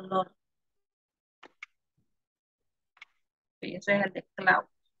un color. Ese es el de Cloud.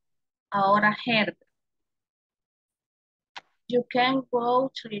 Ahora Herbert. You can go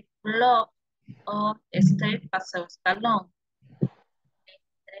 3 blocks of Street Paseo Escalón. 3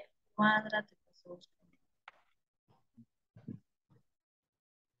 cuadras de Paseo Escalón.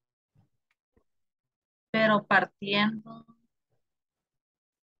 Pero partiendo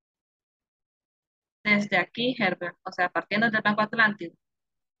desde aquí, Herbert, o sea, partiendo del Banco Atlántico.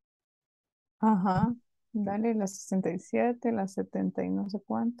 Ajá. Dale la 67, la 70 y no sé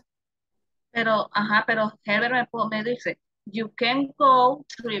cuánto. Pero, ajá, pero Herbert me dice, you can go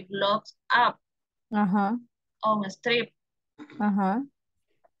 3 blocks up Ajá. on street. Ajá.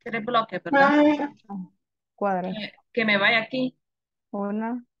 3 bloques, ¿verdad? Cuadras. Que me vaya aquí.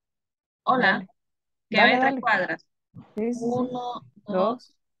 Una. Hola. Dale. Que Dale, vaya 3 dale. cuadras. Sí, sí, sí. 1, 2,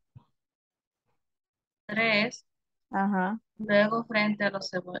 Dos. 3. Ajá. Luego frente a los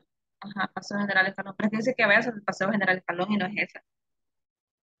ajá, Paseo General Escalón. Pero dice que vayas al Paseo General Escalón y no es esa.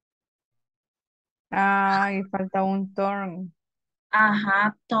 Ah, y falta un turn.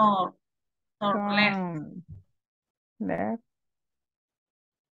 Ajá, Tor left. Turn. Left.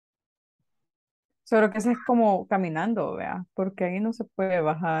 Solo que ese es como caminando, vea, porque ahí no se puede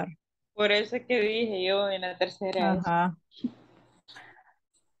bajar. Por eso es que dije yo en la tercera. Ajá.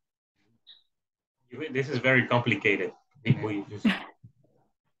 This is very complicated.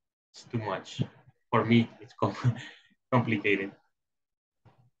 It's too much. For me, it's complicated.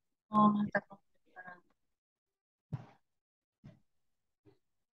 No, no está complicado.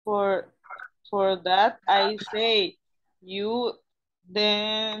 For that, I say you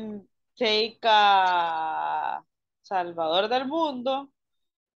then take a Salvador del mundo.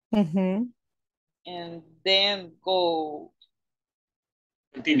 And then go.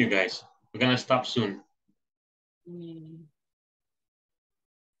 Continue, guys. We're gonna stop soon.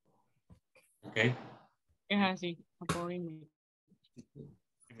 Okay. Es así.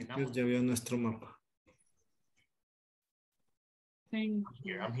 Ya veo nuestro mapa. I'm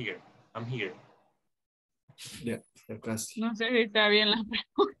here. I'm here. Ya casi. No sé si está bien la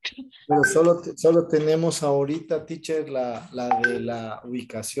pregunta. Pero solo tenemos ahorita, teacher, la de la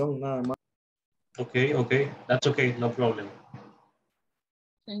ubicación, nada más. Okay, okay. That's okay. No problem.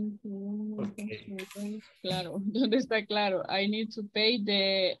 Claro, ¿dónde está claro? I need to pay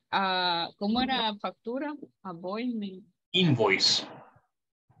the, ¿cómo era factura? Appointment. Invoice.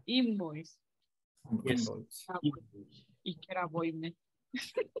 Invoice. Yes. ¿Y qué era appointment?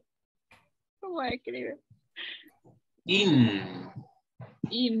 ¿Cómo escribe? Invoice.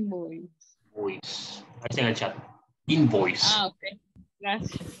 Invoice. Ahí está en el chat. Invoice. Ok.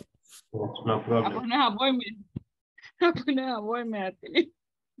 Gracias. No problem. Pues no es appointment. Pues no es appointment.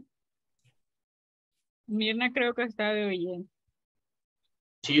 Mirna creo que está de bien.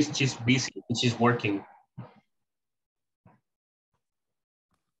 She's busy. She's working.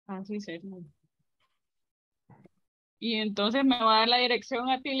 Así es. Y entonces me va a dar la dirección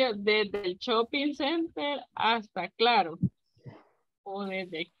a Tilio desde el shopping center hasta Claro. O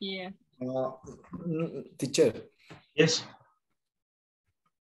desde aquí. Teacher. Yes.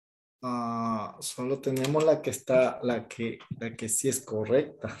 Solo tenemos la que está, la que sí es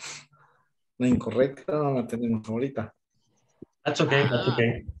correcta. La incorrecta no la tenemos ahorita. That's okay. That's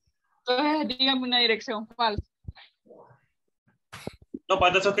okay. Entonces dígame una dirección falsa. No,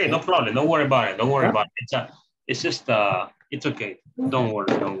 but that's okay. No problem. Don't worry about it. Don't worry about it. It's just it's okay. Don't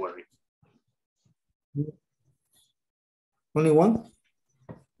worry. Don't worry. Only one?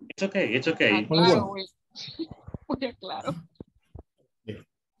 It's okay. It's okay. Claro, muy claro.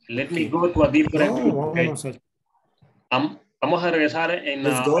 Let me go to a different. Okay. Vamos a regresar en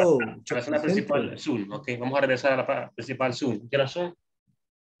la sala principal Zoom. Okay. Vamos a regresar a la principal Zoom. ¿Quieres Zoom?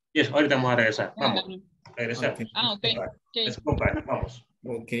 Yes, ahorita vamos a regresar. Vamos. Regresar. Ok. Let's go back. Vamos.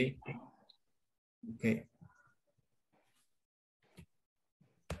 Okay. Okay.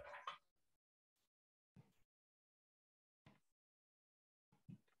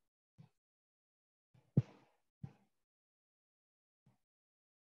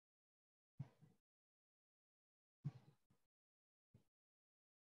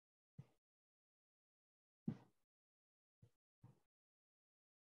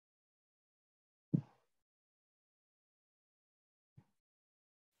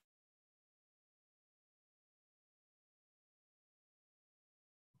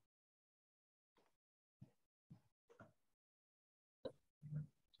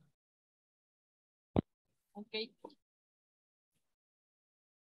 Okay.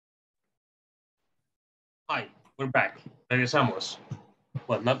 Hi, we're back. Regresamos.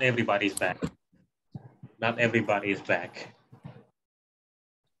 Well, not everybody's back. Not everybody is back.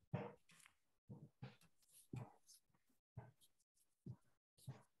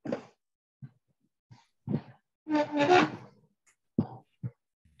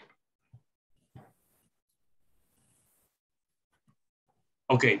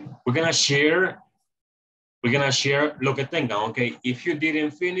 Okay, we're gonna share lo que tengan, okay? If you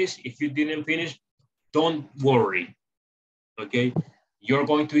didn't finish, don't worry, okay? You're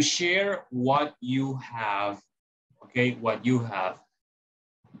going to share what you have, okay? What you have.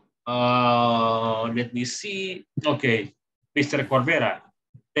 Let me see. Okay, Mr. Corbera,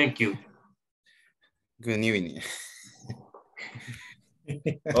 thank you. Good evening.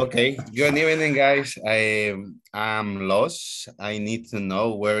 Okay, good evening, guys. I'm lost. I need to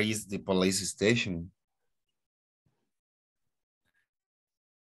know where is the police station.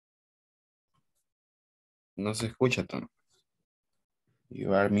 No se escucha, Tom.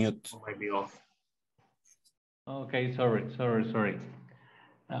 You are mute. Might be off. Okay, sorry.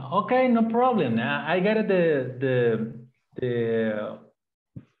 Okay, no problem. I got the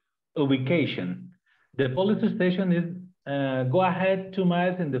ubication. The police station is go ahead 2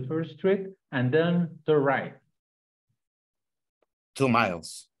 miles in the first street and then to right. 2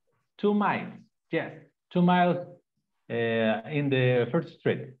 miles. 2 miles, yes. 2 miles in the first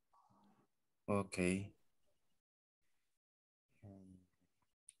street. Okay.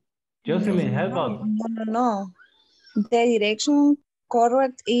 Jocelyn, help out. No. The direction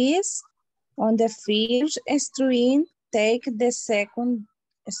correct is on the first street, take the second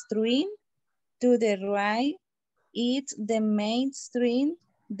street to the right. It's the main street.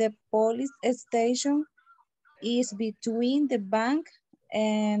 The police station is between the bank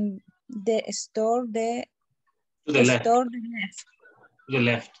and the store. The To the left. Store the left. To the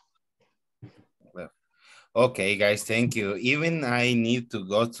left. Okay, guys, thank you. Even I need to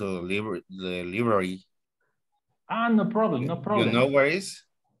go to the library. Ah, no problem, no problem. You know where it is?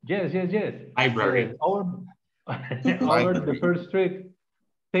 Yes. Library. Over the first street.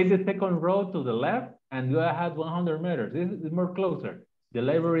 Take the second road to the left and go ahead 100 meters. This is more closer. The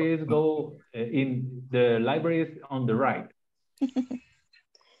library is on the right.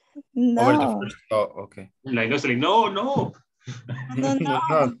 No. Over the first, okay. Like, no. No. No lo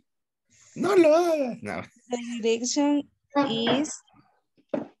hagas. No. The direction is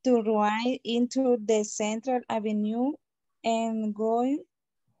to right into the Central Avenue and go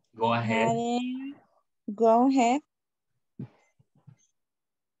ahead. Go ahead.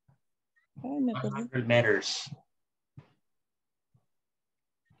 100 meters.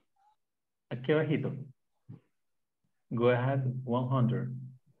 Aquí abajito. Go ahead 100.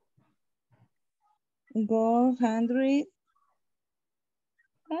 Go 100.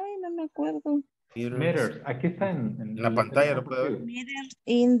 Ay, no me acuerdo. Meters. Aquí está en la pantalla, lo puedo ver. Meters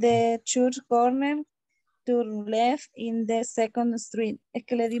in the church corner to left in the second street. Es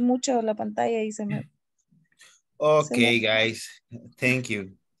que le di mucho a la pantalla y se me... Okay, guys. Thank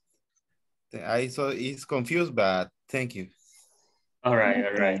you. I saw it's confused, but thank you. All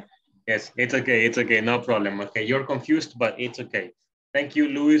right. Yes, it's okay. No problem. Okay, you're confused, but it's okay. Thank you,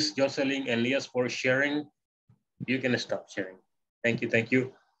 Luis, Jocelyn, and Lias for sharing. You can stop sharing. Thank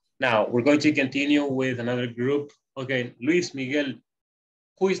you. Now, we're going to continue with another group. Okay, Luis, Miguel,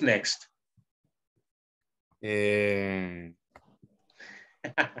 who is next?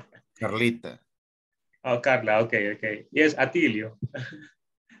 Carlita. Oh, Carla, okay. Yes, Atilio.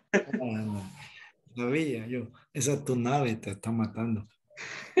 Sabía yo. Esa es tu nave, te está matando.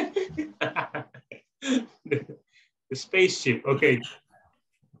 The spaceship, okay.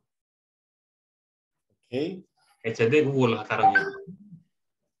 Okay. Este es de Google, sacaron ya.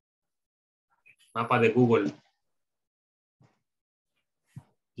 Mapa de Google.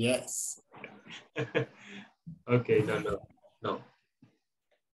 Yes. Okay, no.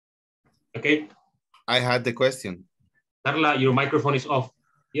 Okay. I had the question. Carla, your microphone is off.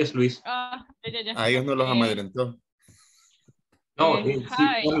 Yes, Luis. Ya. A ellos no los amedrentó. No,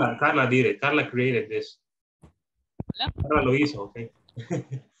 Hi. Carla did it. Carla created this. Carla lo hizo, okay.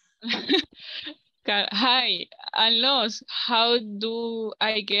 Hi, I'm lost. How do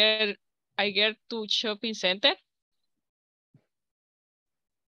I get to shopping center?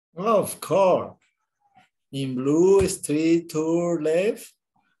 Of course. In Blue Street to left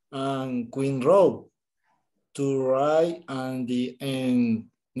and Queen Road to right and the end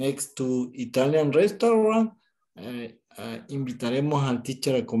next to Italian restaurant. Invitaremos al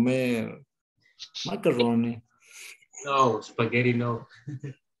teacher a comer macaroni. No, spaghetti, no.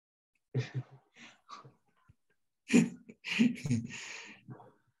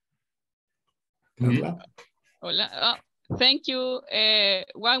 Hola. Thank you.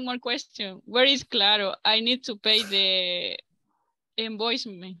 One more question. Where is Claro? I need to pay the invoice.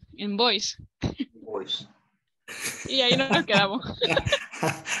 Y ahí nos quedamos.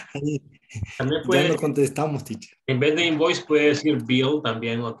 Ya no contestamos, teacher. En vez de invoice puede decir bill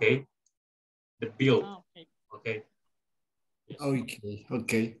también, ok. The bill. Okay. Okay.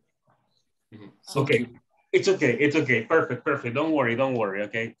 Okay. It's okay. Perfect. Don't worry.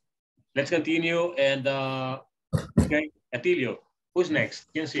 Okay. Let's continue and okay. Atilio, who's next?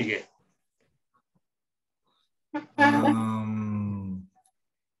 ¿Quién sigue?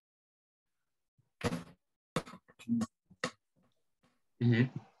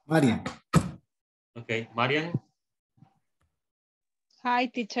 Marian. Okay, Marian. Hi,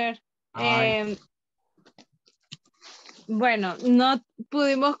 teacher. Hi. Bueno, no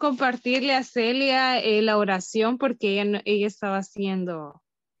pudimos compartirle a Celia la oración porque ella estaba haciendo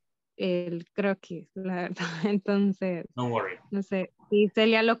el croquis, la verdad. Entonces, Don't worry. No sé, si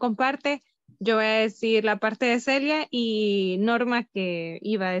Celia lo comparte, yo voy a decir la parte de Celia y Norma que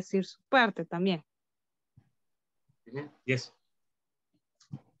iba a decir su parte también. Yes.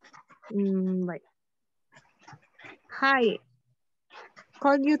 Right. Hi.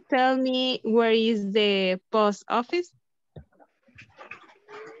 Could you tell me where is the post office?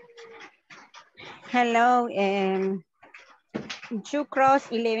 Hello. You cross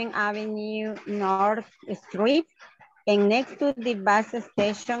 11th Avenue North Street, and next to the bus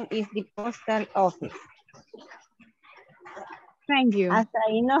station is the postal office. Thank you. Hasta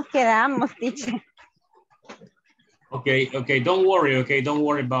ahí nos quedamos, teacher. Okay. Don't worry. Okay, don't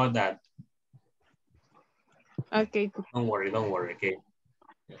worry about that. Okay. Don't worry. Okay.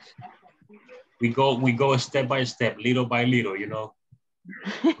 Yes. We go step by step, little by little. You know.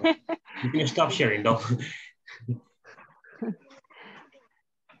 You can stop sharing, though.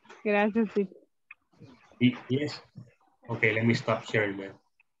 Gracias, teacher. Yes. Okay, let me stop sharing that.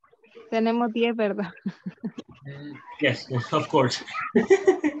 Tenemos 10, ¿verdad? Yes, of course.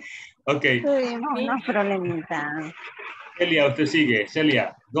 Okay. Tuvimos unos problemitas. Celia, usted sigue.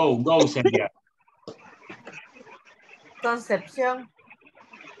 Celia, go, Celia. Concepción.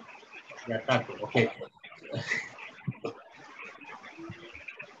 De ataque, okay.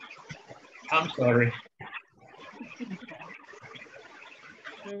 I'm sorry.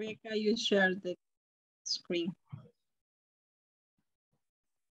 Rebecca, you share the screen.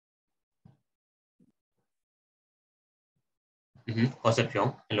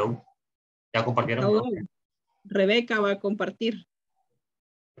 Concepción, hello. ¿Ya compartieron? Hello. ¿No? Rebeca va a compartir.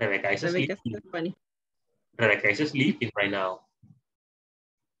 Rebecca is Rebecca sleeping. Stephanie. Rebecca is sleeping right now.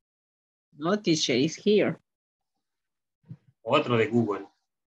 No, teacher is here. Otro de Google.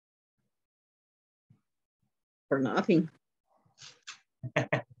 For nothing.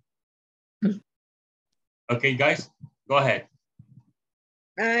 Okay, guys, go ahead.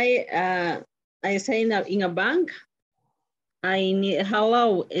 I say in a bank, I need,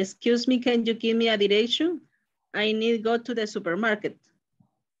 hello, excuse me, can you give me a direction? I need to go to the supermarket.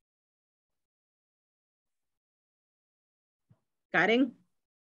 Karen?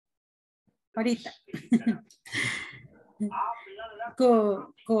 Ahorita.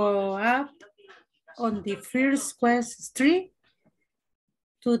 Go up on the First West Street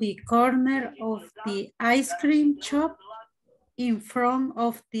to the corner of the ice cream shop in front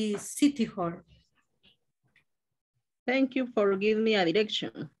of the city hall. Thank you for giving me a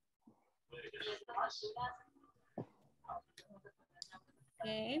direction.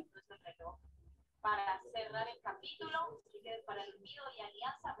 Okay.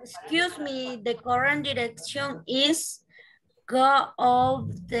 Excuse me, the current direction is go up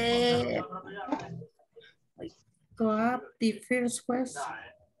the First West.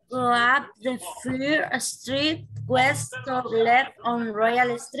 Go up the First Street west to left on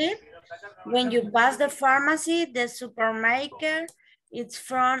Royal Street. When you pass the pharmacy, the supermarket, it's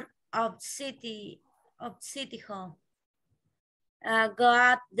front of City Hall. Go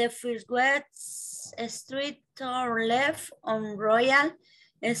up the First West Street to left on Royal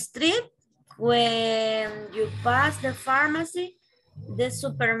Street. When you pass the pharmacy, the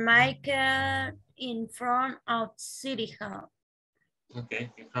supermarket in front of City Hall.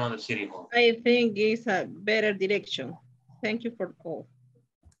 Okay, in front of the City Hall. I think it's a better direction. Thank you for the call.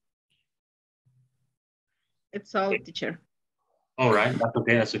 It's all, teacher. All right, that's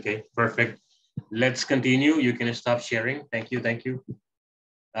okay, that's okay. Perfect. Let's continue. You can stop sharing. Thank you, thank you.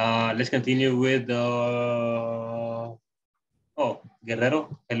 Let's continue with oh,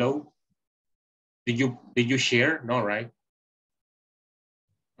 Guerrero, hello. Did you share? No, right?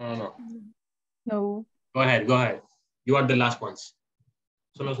 No. No. Go ahead. You are the last ones.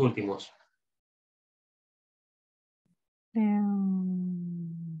 Son los últimos.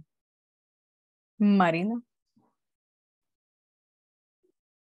 Marina.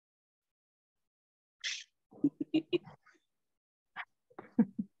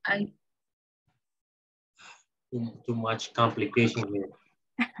 Too much complication here.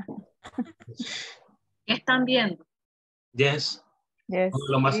 ¿Qué están viendo? Yes. Yes.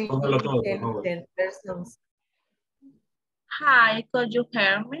 Póngalo todo, por favor. Hi, could you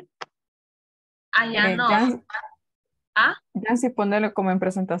hear me? Allá no. Jancy, ponelo como en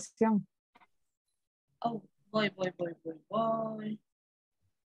presentación. Oh, voy.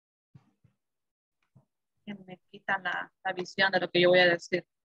 Que me quitan la visión de lo que yo voy a decir.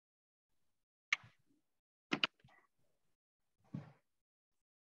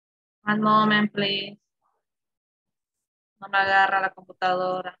 One moment, please. No me agarra la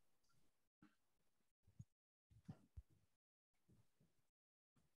computadora.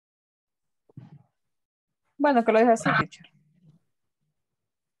 Bueno, que lo deje así, teacher.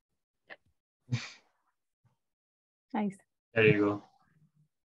 Ahí está. There you go.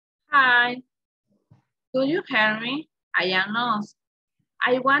 Hi. Do you hear me? I am lost.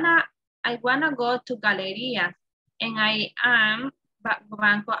 I wanna go to Galleria and I am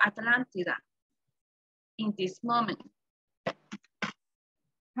Banco Atlántida in this moment.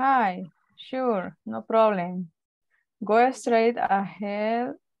 Hi, sure, no problem. Go straight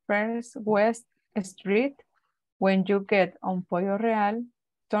ahead, First West Street. When you get on Pollo Real,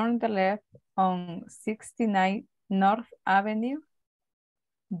 turn the left on 69 North Avenue.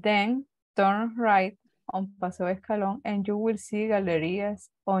 Then turn right on Paseo Escalón and you will see Galerías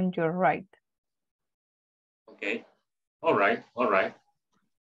on your right. Okay. All right.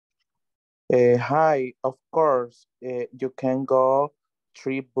 Hi, of course, you can go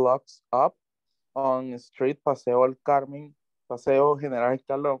 3 blocks up on street Paseo El Carmen, Paseo General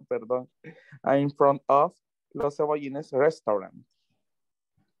Escalón, perdón. I'm in front of Los Cebollines restaurant.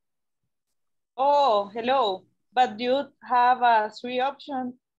 Oh, hello. But you have a 3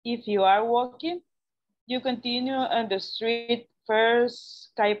 options. If you are walking, you continue on the street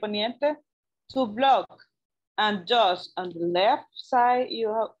first Calle Poniente, 2 blocks, and just on the left side,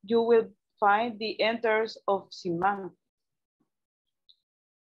 you will find the entrance of Simán.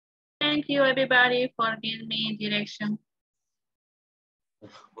 Thank you, everybody, for giving me direction.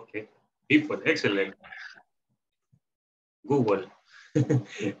 Okay, people, excellent. Google.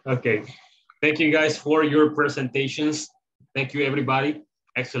 Okay, thank you guys for your presentations. Thank you, everybody.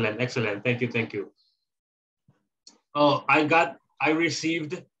 Excellent, excellent. Thank you, thank you. Oh, I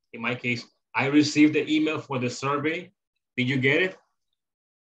received, in my case, I received the email for the survey. Did you get it?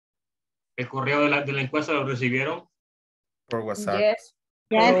 ¿El correo de la encuesta lo recibieron? Por WhatsApp. Yes.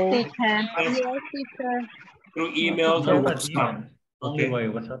 Yes, teacher. Yes. Yes, teacher. Through emails or WhatsApp. Only Okay. by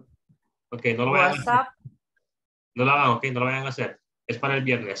WhatsApp. Okay, no lo vayan a hacer. WhatsApp. No lo hagan, okay, no lo vayan a hacer. Es para el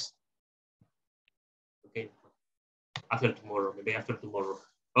viernes. Okay. After tomorrow, the day after tomorrow.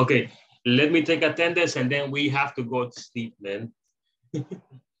 Okay, let me take attendance and then we have to go to sleep, man.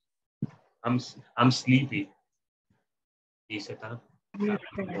 I'm sleepy. Dice, ¿tá?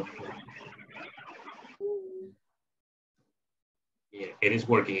 Yeah, it is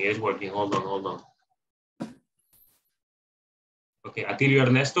working, it is working. Hold on, hold on. Okay, Atilio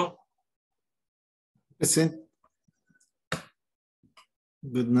Ernesto. Present.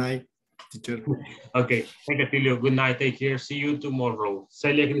 Good night, teacher. Okay, thank you, Atilio. Good night, take care. See you tomorrow.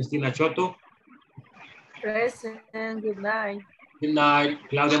 Celia Cristina Choto. Present. Good night. Good night.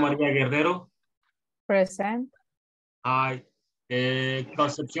 Claudia María Guerrero. Present. Hi.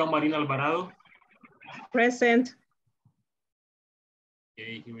 Concepción Marina Alvarado. Present.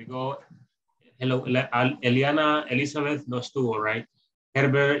 Okay, here we go. Hello, Eliana Elizabeth no estuvo, right?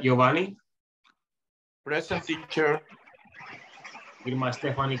 Herbert Giovanni. Present, teacher. Irma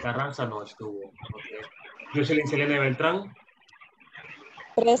Stephanie Carranza no estuvo. Okay. Jocelyn Selene Beltrán.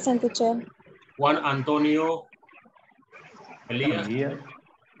 Present, teacher. Juan Antonio Elías.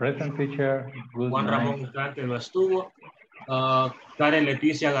 Present, teacher. Good Juan night. Ramón Infante no estuvo. Karen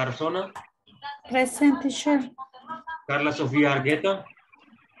Leticia Garzona. Present, teacher. Carla Sofía Argueta.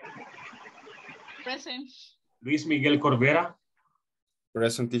 Present. Luis Miguel Corbera.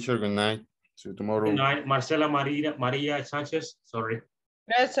 Present, teacher. Good night. See you tomorrow. Good night. Marcela María Sánchez. Sorry.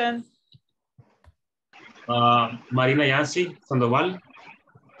 Present. Marina Yancy Sandoval.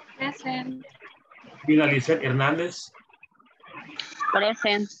 Present. Vila Lizeth Hernández.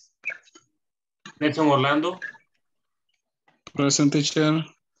 Present. Nelson Orlando. Present, teacher.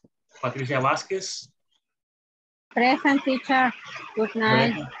 Patricia Vázquez. Present, teacher. Good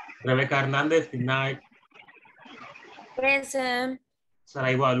night. Rebeca Hernández. Good night. Present.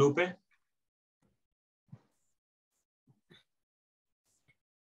 Saray Guadalupe.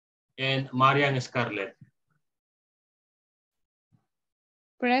 And Marian Scarlett.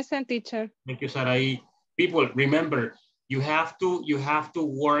 Present, teacher. Thank you, Saray. People, remember, you have to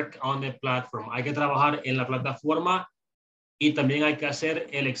work on the platform. Hay que trabajar en la plataforma y también hay que hacer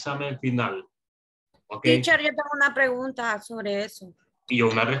el examen final. Okay. Teacher, yo tengo una pregunta sobre eso. Y yo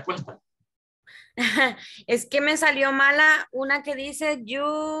una respuesta. Es que me salió mala una que dice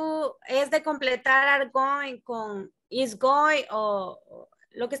you es de completar are going con is going o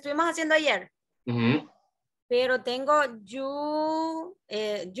lo que estuvimos haciendo ayer. Pero tengo you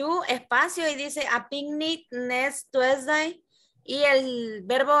espacio y dice a picnic next Tuesday y el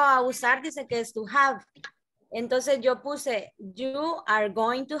verbo a usar dice que es to have. Entonces yo puse you are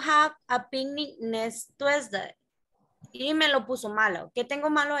going to have a picnic next Tuesday y me lo puso malo. ¿Qué tengo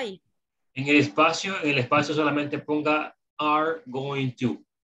malo ahí? En el espacio solamente ponga are going to.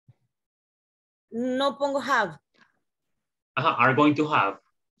 No pongo have. Ajá, are going to have.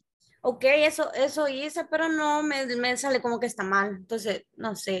 Ok, eso hice, pero no me sale como que está mal. Entonces,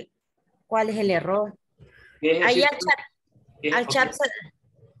 no sé cuál es el error. Ahí al chat.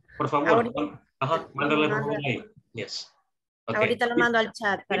 Por favor, ahorita, ajá, mándale por favor ahí. Yes. Okay. Ahorita lo mando al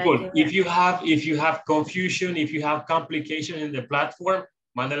chat. Para People, que if you have confusion, if you have complication in the platform,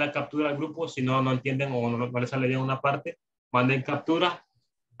 manden la captura al grupo. Si no entienden o no les sale bien una parte, manden captura.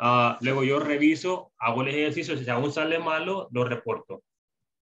 Luego yo reviso, hago el ejercicio. Si aún sale malo, lo reporto.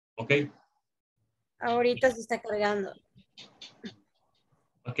 ¿Ok? Ahorita se está cargando.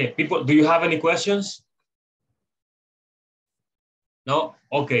 Okay, people, do you have any questions? No?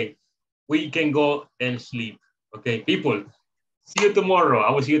 Okay. We can go and sleep. Okay, people, see you tomorrow.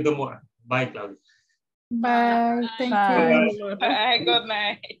 I will see you tomorrow. Bye, Claudia. Bye. Thank Bye. you. Bye. Good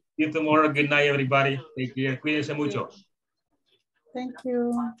night. See you tomorrow. Good night, everybody. Take care. Cuídense mucho. Thank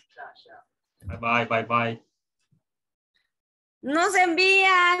you. Bye, bye, bye. No se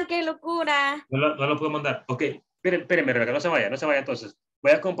envían, qué locura. No lo puedo mandar. Ok, espérenme, Rebeca, no se vaya entonces.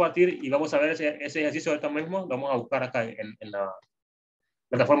 Voy a compartir y vamos a ver ese ejercicio ahorita mismo. Lo vamos a buscar acá en la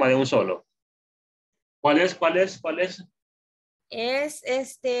plataforma de un solo. ¿Cuál es?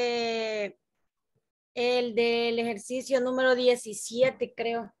 Es el del ejercicio número 17,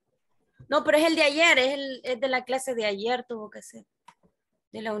 creo. No, pero es el de ayer, es de la clase de ayer, tuvo que ser.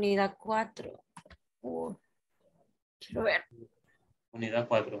 De la unidad 4. Quiero ver. Unidad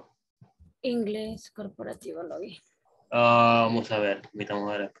 4. Inglés corporativo, lo vi. Vamos a ver, vamos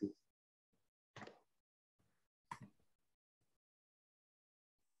a ver aquí.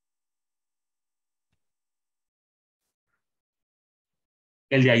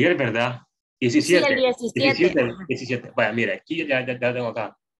 El de ayer, ¿verdad? 17. Sí, el 17. Vaya, mira, aquí ya tengo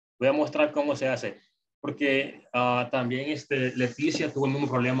acá. Voy a mostrar cómo se hace. Porque también Leticia tuvo el mismo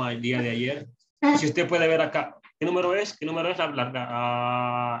problema el día de ayer. Si usted puede ver acá, ¿qué número es?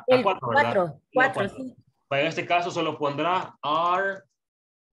 La 4, ¿verdad? 4, sí. En este caso solo pondrá are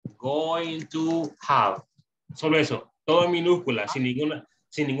going to have. Solo eso, todo en minúscula, sin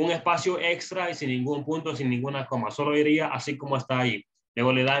ningún espacio extra y sin ningún punto, sin ninguna coma. Solo iría así como está ahí.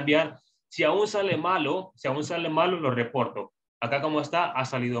 Luego le da a enviar. Si aún sale malo, lo reporto. Acá como está, ha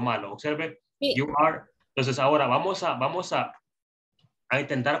salido malo. Observe, sí. You are. Entonces ahora vamos a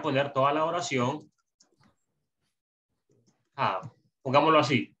intentar poner toda la oración. Pongámoslo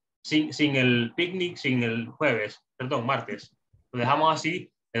así, sin el picnic, sin el martes. Lo dejamos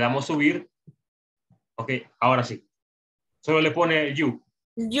así, le damos subir. Ok, ahora sí. Solo le pone you.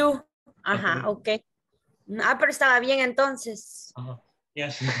 You, ajá, ok. Pero estaba bien entonces. Ajá,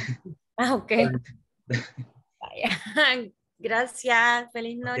 yes. Ok. Gracias,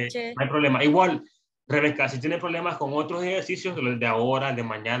 feliz noche. Okay. No hay problema. Igual, Rebeca, si tiene problemas con otros ejercicios, el de ahora, el de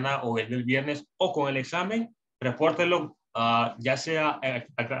mañana o el del viernes o con el examen, repórtelo ya sea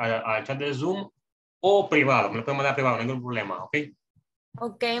al chat de Zoom o privado. Me lo pueden mandar privado, no hay ningún problema, ¿ok?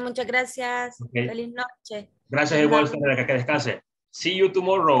 Ok, muchas gracias. Okay. Feliz noche. Gracias igual, Rebeca, que descanse. See you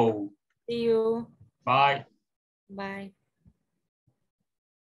tomorrow. See you. Bye. Bye.